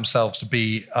allow themselves to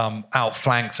be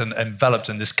outflanked and enveloped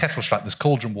in this Kettleschlag, this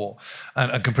cauldron war,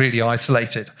 and completely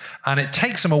isolated. And it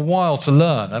takes them a while to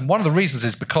learn. And one of the reasons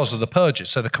is because of the purges.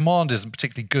 So the command isn't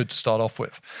particularly good to start off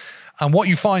with. And what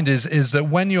you find is that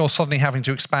when you're suddenly having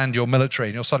to expand your military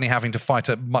and you're suddenly having to fight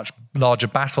at much larger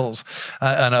battles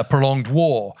and a prolonged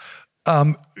war,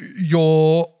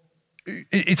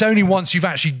 it's only once you've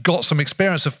actually got some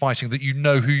experience of fighting that you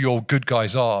know who your good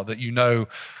guys are, that you know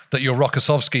that your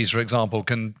Rokossovskis, for example,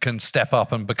 can step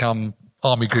up and become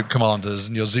army group commanders,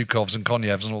 and your Zhukovs and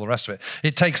Konyevs and all the rest of it.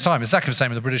 It takes time. Exactly the same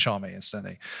in the British Army,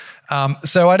 incidentally.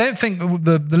 So I don't think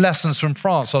the lessons from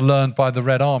France are learned by the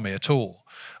Red Army at all.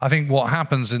 I think what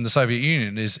happens in the Soviet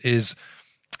Union is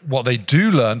what they do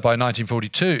learn by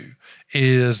 1942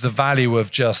 is the value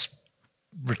of just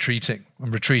retreating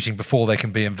before they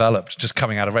can be enveloped, just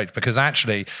coming out of range, because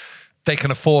actually they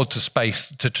can afford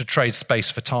to trade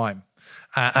space for time.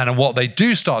 And what they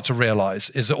do start to realize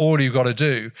is that all you've got to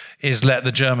do is let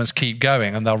the Germans keep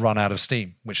going and they'll run out of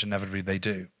steam, which inevitably they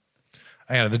do.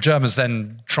 The Germans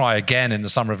then try again in the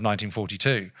summer of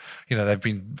 1942.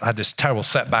 They've had this terrible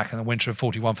setback in the winter of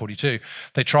 41-42.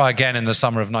 They try again in the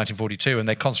summer of 1942, and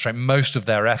they concentrate most of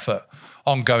their effort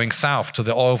on going south to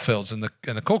the oil fields in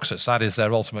the Caucasus. That is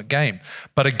their ultimate game.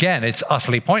 But again, it's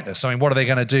utterly pointless. What are they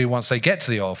going to do once they get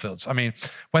to the oil fields?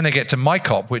 When they get to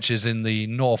Maikop, which is in the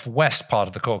northwest part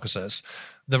of the Caucasus,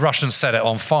 the Russians set it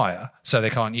on fire, so they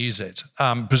can't use it.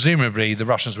 Presumably, the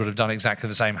Russians would have done exactly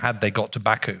the same had they got to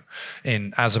Baku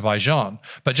in Azerbaijan.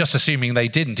 But just assuming they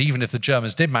didn't, even if the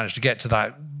Germans did manage to get to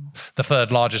the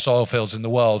third largest oil fields in the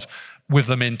world with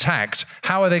them intact,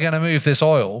 how are they going to move this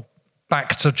oil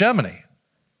back to Germany?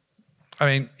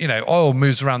 Oil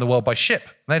moves around the world by ship.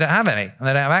 They don't have any, and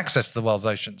they don't have access to the world's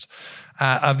oceans.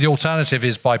 The alternative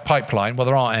is by pipeline. Well,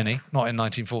 there aren't any, not in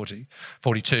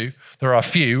 1942. There are a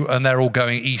few, and they're all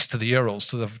going east to the Urals,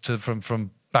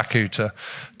 from Baku to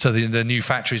the new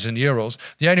factories in the Urals.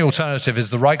 The only alternative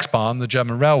is the Reichsbahn, the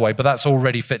German railway, but that's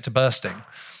already fit to bursting.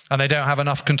 And they don't have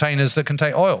enough containers that can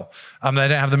take oil. They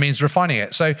don't have the means of refining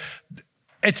it. So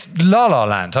it's la-la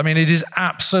land. It is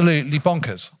absolutely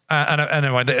bonkers.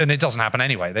 And it doesn't happen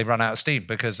anyway. They run out of steam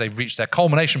because they've reached their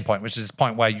culmination point, which is this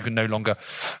point where you can no longer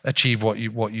achieve what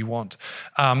you want.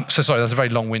 So sorry, that's a very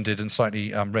long-winded and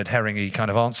slightly red herring-y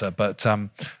kind of answer. But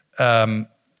no,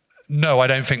 I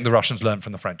don't think the Russians learned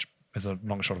from the French, is a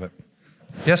long shot of it.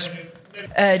 Yes?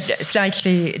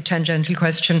 Slightly tangential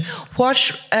question.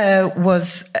 What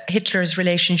was Hitler's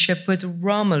relationship with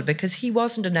Rommel? Because he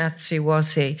wasn't a Nazi,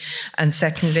 was he? And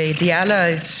secondly, the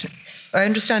Allies... I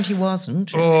understand he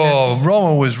wasn't. Oh,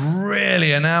 Rommel was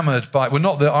really enamoured by... Well,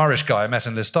 not the Irish guy I met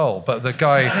in Listowel, but the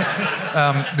guy...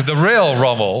 the real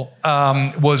Rommel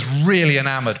was really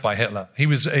enamoured by Hitler. He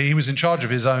was in charge of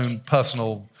his own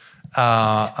personal...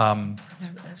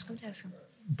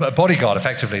 bodyguard,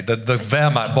 effectively, the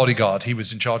Wehrmacht bodyguard. He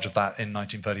was in charge of that in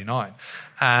 1939.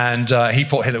 And he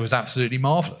thought Hitler was absolutely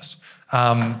marvellous.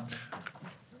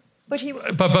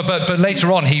 But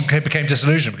later on, he became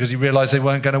disillusioned because he realised they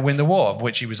weren't going to win the war, of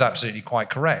which he was absolutely quite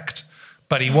correct.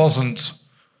 But he wasn't...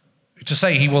 To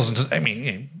say he wasn't...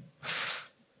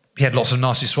 He had lots of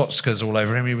nasty swastikas all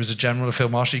over him. He was a general, a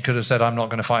field marshal. He could have said, I'm not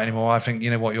going to fight anymore. I think,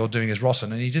 what you're doing is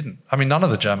rotten. And he didn't. None of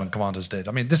the German commanders did.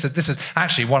 This is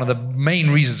actually one of the main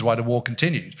reasons why the war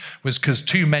continued, was because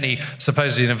too many,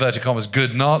 supposedly in inverted commas,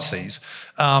 good Nazis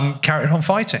carried on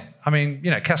fighting. I mean,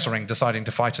 Kesselring deciding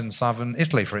to fight in southern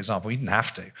Italy, for example, he didn't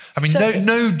have to. I mean,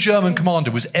 no German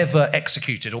commander was ever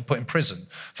executed or put in prison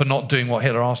for not doing what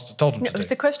Hitler told him to do.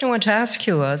 The question I want to ask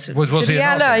you was he did the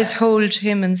an Allies hold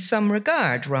him in some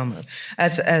regard, Rommel?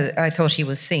 As I thought he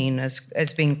was seen as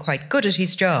being quite good at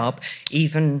his job,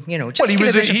 even, just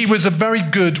he was a very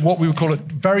good, what we would call a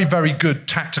very, very good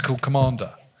tactical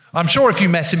commander. I'm sure if you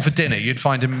met him for dinner, you'd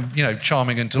find him,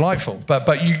 charming and delightful.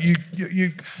 But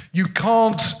you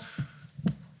can't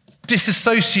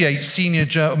disassociate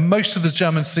most of the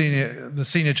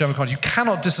senior German commanders. You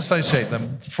cannot disassociate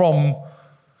them from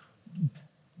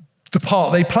the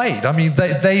part they played. I mean,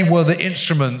 they were the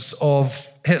instruments of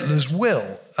Hitler's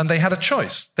will, and they had a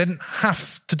choice. They didn't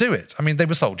have to do it. I mean, they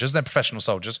were soldiers, they're professional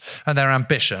soldiers, and their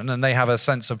ambition, and they have a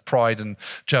sense of pride and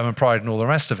German pride and all the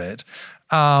rest of it.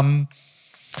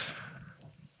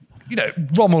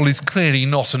 Rommel is clearly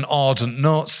not an ardent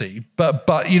Nazi,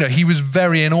 but he was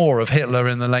very in awe of Hitler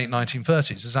in the late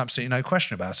 1930s. There's absolutely no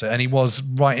question about it, and he was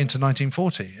right into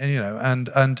 1940.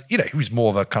 And he was more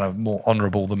of a kind of more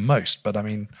honourable than most. But I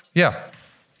mean, yeah.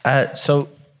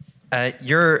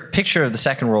 Your picture of the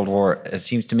Second World War, it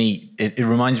seems to me, it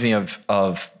reminds me of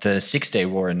the Six-Day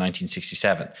War in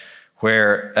 1967,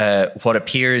 where what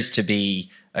appears to be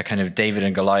a kind of David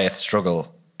and Goliath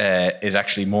struggle is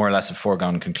actually more or less a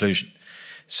foregone conclusion.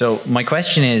 So my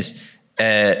question is,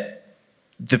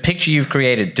 the picture you've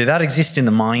created, did that exist in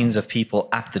the minds of people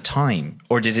at the time?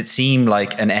 Or did it seem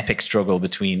like an epic struggle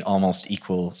between almost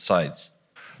equal sides?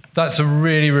 That's a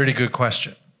really, really good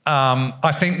question.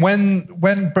 I think when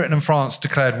Britain and France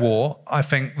declared war, I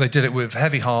think they did it with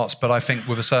heavy hearts, but I think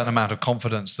with a certain amount of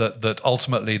confidence that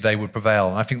ultimately they would prevail.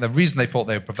 And I think the reason they thought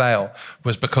they would prevail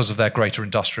was because of their greater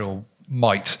industrial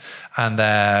might and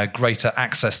their greater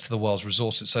access to the world's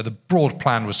resources. So the broad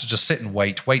plan was to just sit and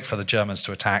wait for the Germans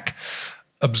to attack,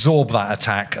 absorb that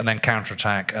attack, and then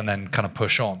counterattack, and then kind of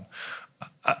push on.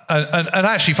 And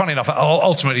actually, funny enough,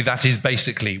 ultimately that is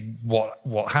basically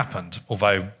what happened,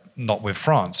 although not with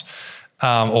France,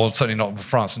 or certainly not with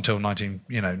France until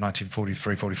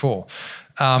 1943, 44.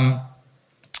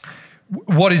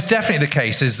 What is definitely the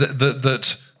case is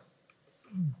that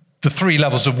the three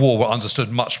levels of war were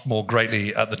understood much more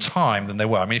greatly at the time than they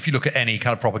were. I mean, if you look at any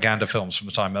kind of propaganda films from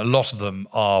the time, a lot of them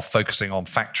are focusing on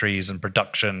factories and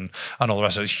production and all the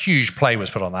rest of it. Huge play was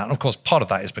put on that. And of course, part of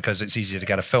that is because it's easier to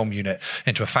get a film unit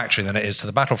into a factory than it is to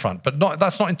the battlefront. But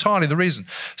that's not entirely the reason.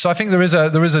 So I think there is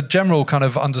a general kind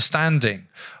of understanding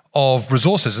of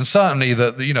resources, and certainly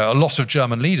that a lot of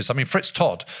German leaders. I mean, Fritz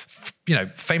Todt,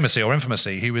 famously or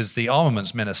infamously, he was the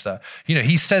armaments minister.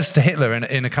 He says to Hitler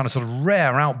in a kind of sort of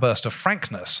rare outburst of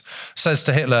frankness, says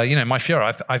to Hitler, my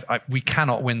Führer, we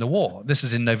cannot win the war. This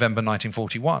is in November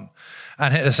 1941,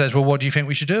 and Hitler says, well, what do you think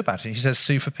we should do about it? He says,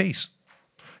 sue for peace.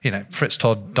 Fritz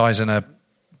Todt dies in a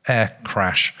air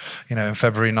crash, in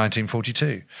February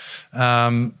 1942.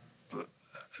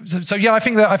 So yeah, I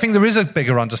think there is a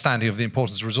bigger understanding of the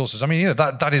importance of resources. I mean,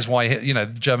 that is why the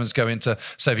Germans go into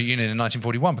Soviet Union in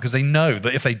 1941, because they know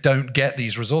that if they don't get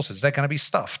these resources, they're going to be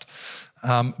stuffed.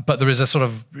 But there is a sort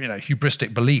of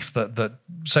hubristic belief that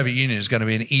Soviet Union is going to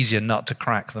be an easier nut to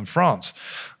crack than France,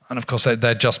 and of course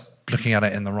they're just looking at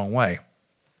it in the wrong way.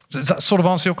 Does that sort of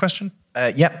answer your question?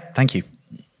 Yep. Thank you.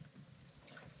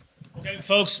 Okay,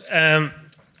 folks.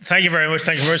 Thank you very much.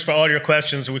 Thank you very much for all your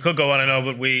questions. We could go on, I know,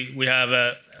 but we have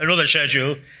another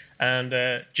schedule, and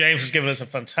James has given us a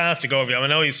fantastic overview. I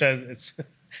know you said it's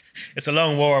a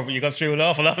long war, but you got through an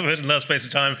awful lot of it in that space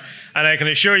of time. And I can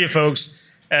assure you,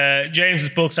 folks, James's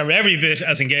books are every bit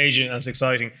as engaging and as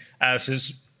exciting as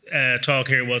his talk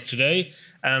here was today.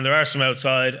 And there are some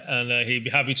outside, and he'd be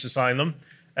happy to sign them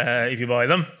if you buy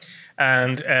them.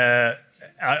 And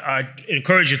I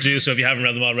encourage you to do so if you haven't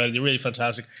read them already. They're really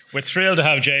fantastic. We're thrilled to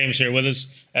have James here with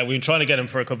us. We've been trying to get him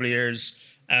for a couple of years,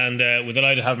 and we're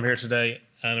delighted to have him here today.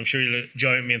 And I'm sure you'll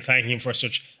join me in thanking him for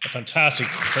such a fantastic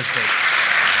presentation.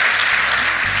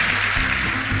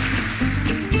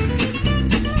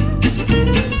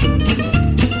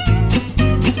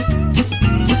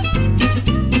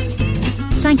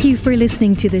 Thank you for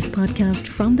listening to this podcast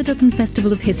from the Dublin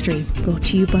Festival of History, brought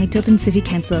to you by Dublin City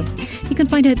Council. You can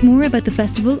find out more about the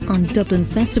festival on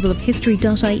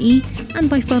dublinfestivalofhistory.ie and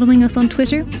by following us on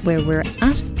Twitter, where we're at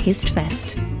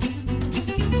HistFest.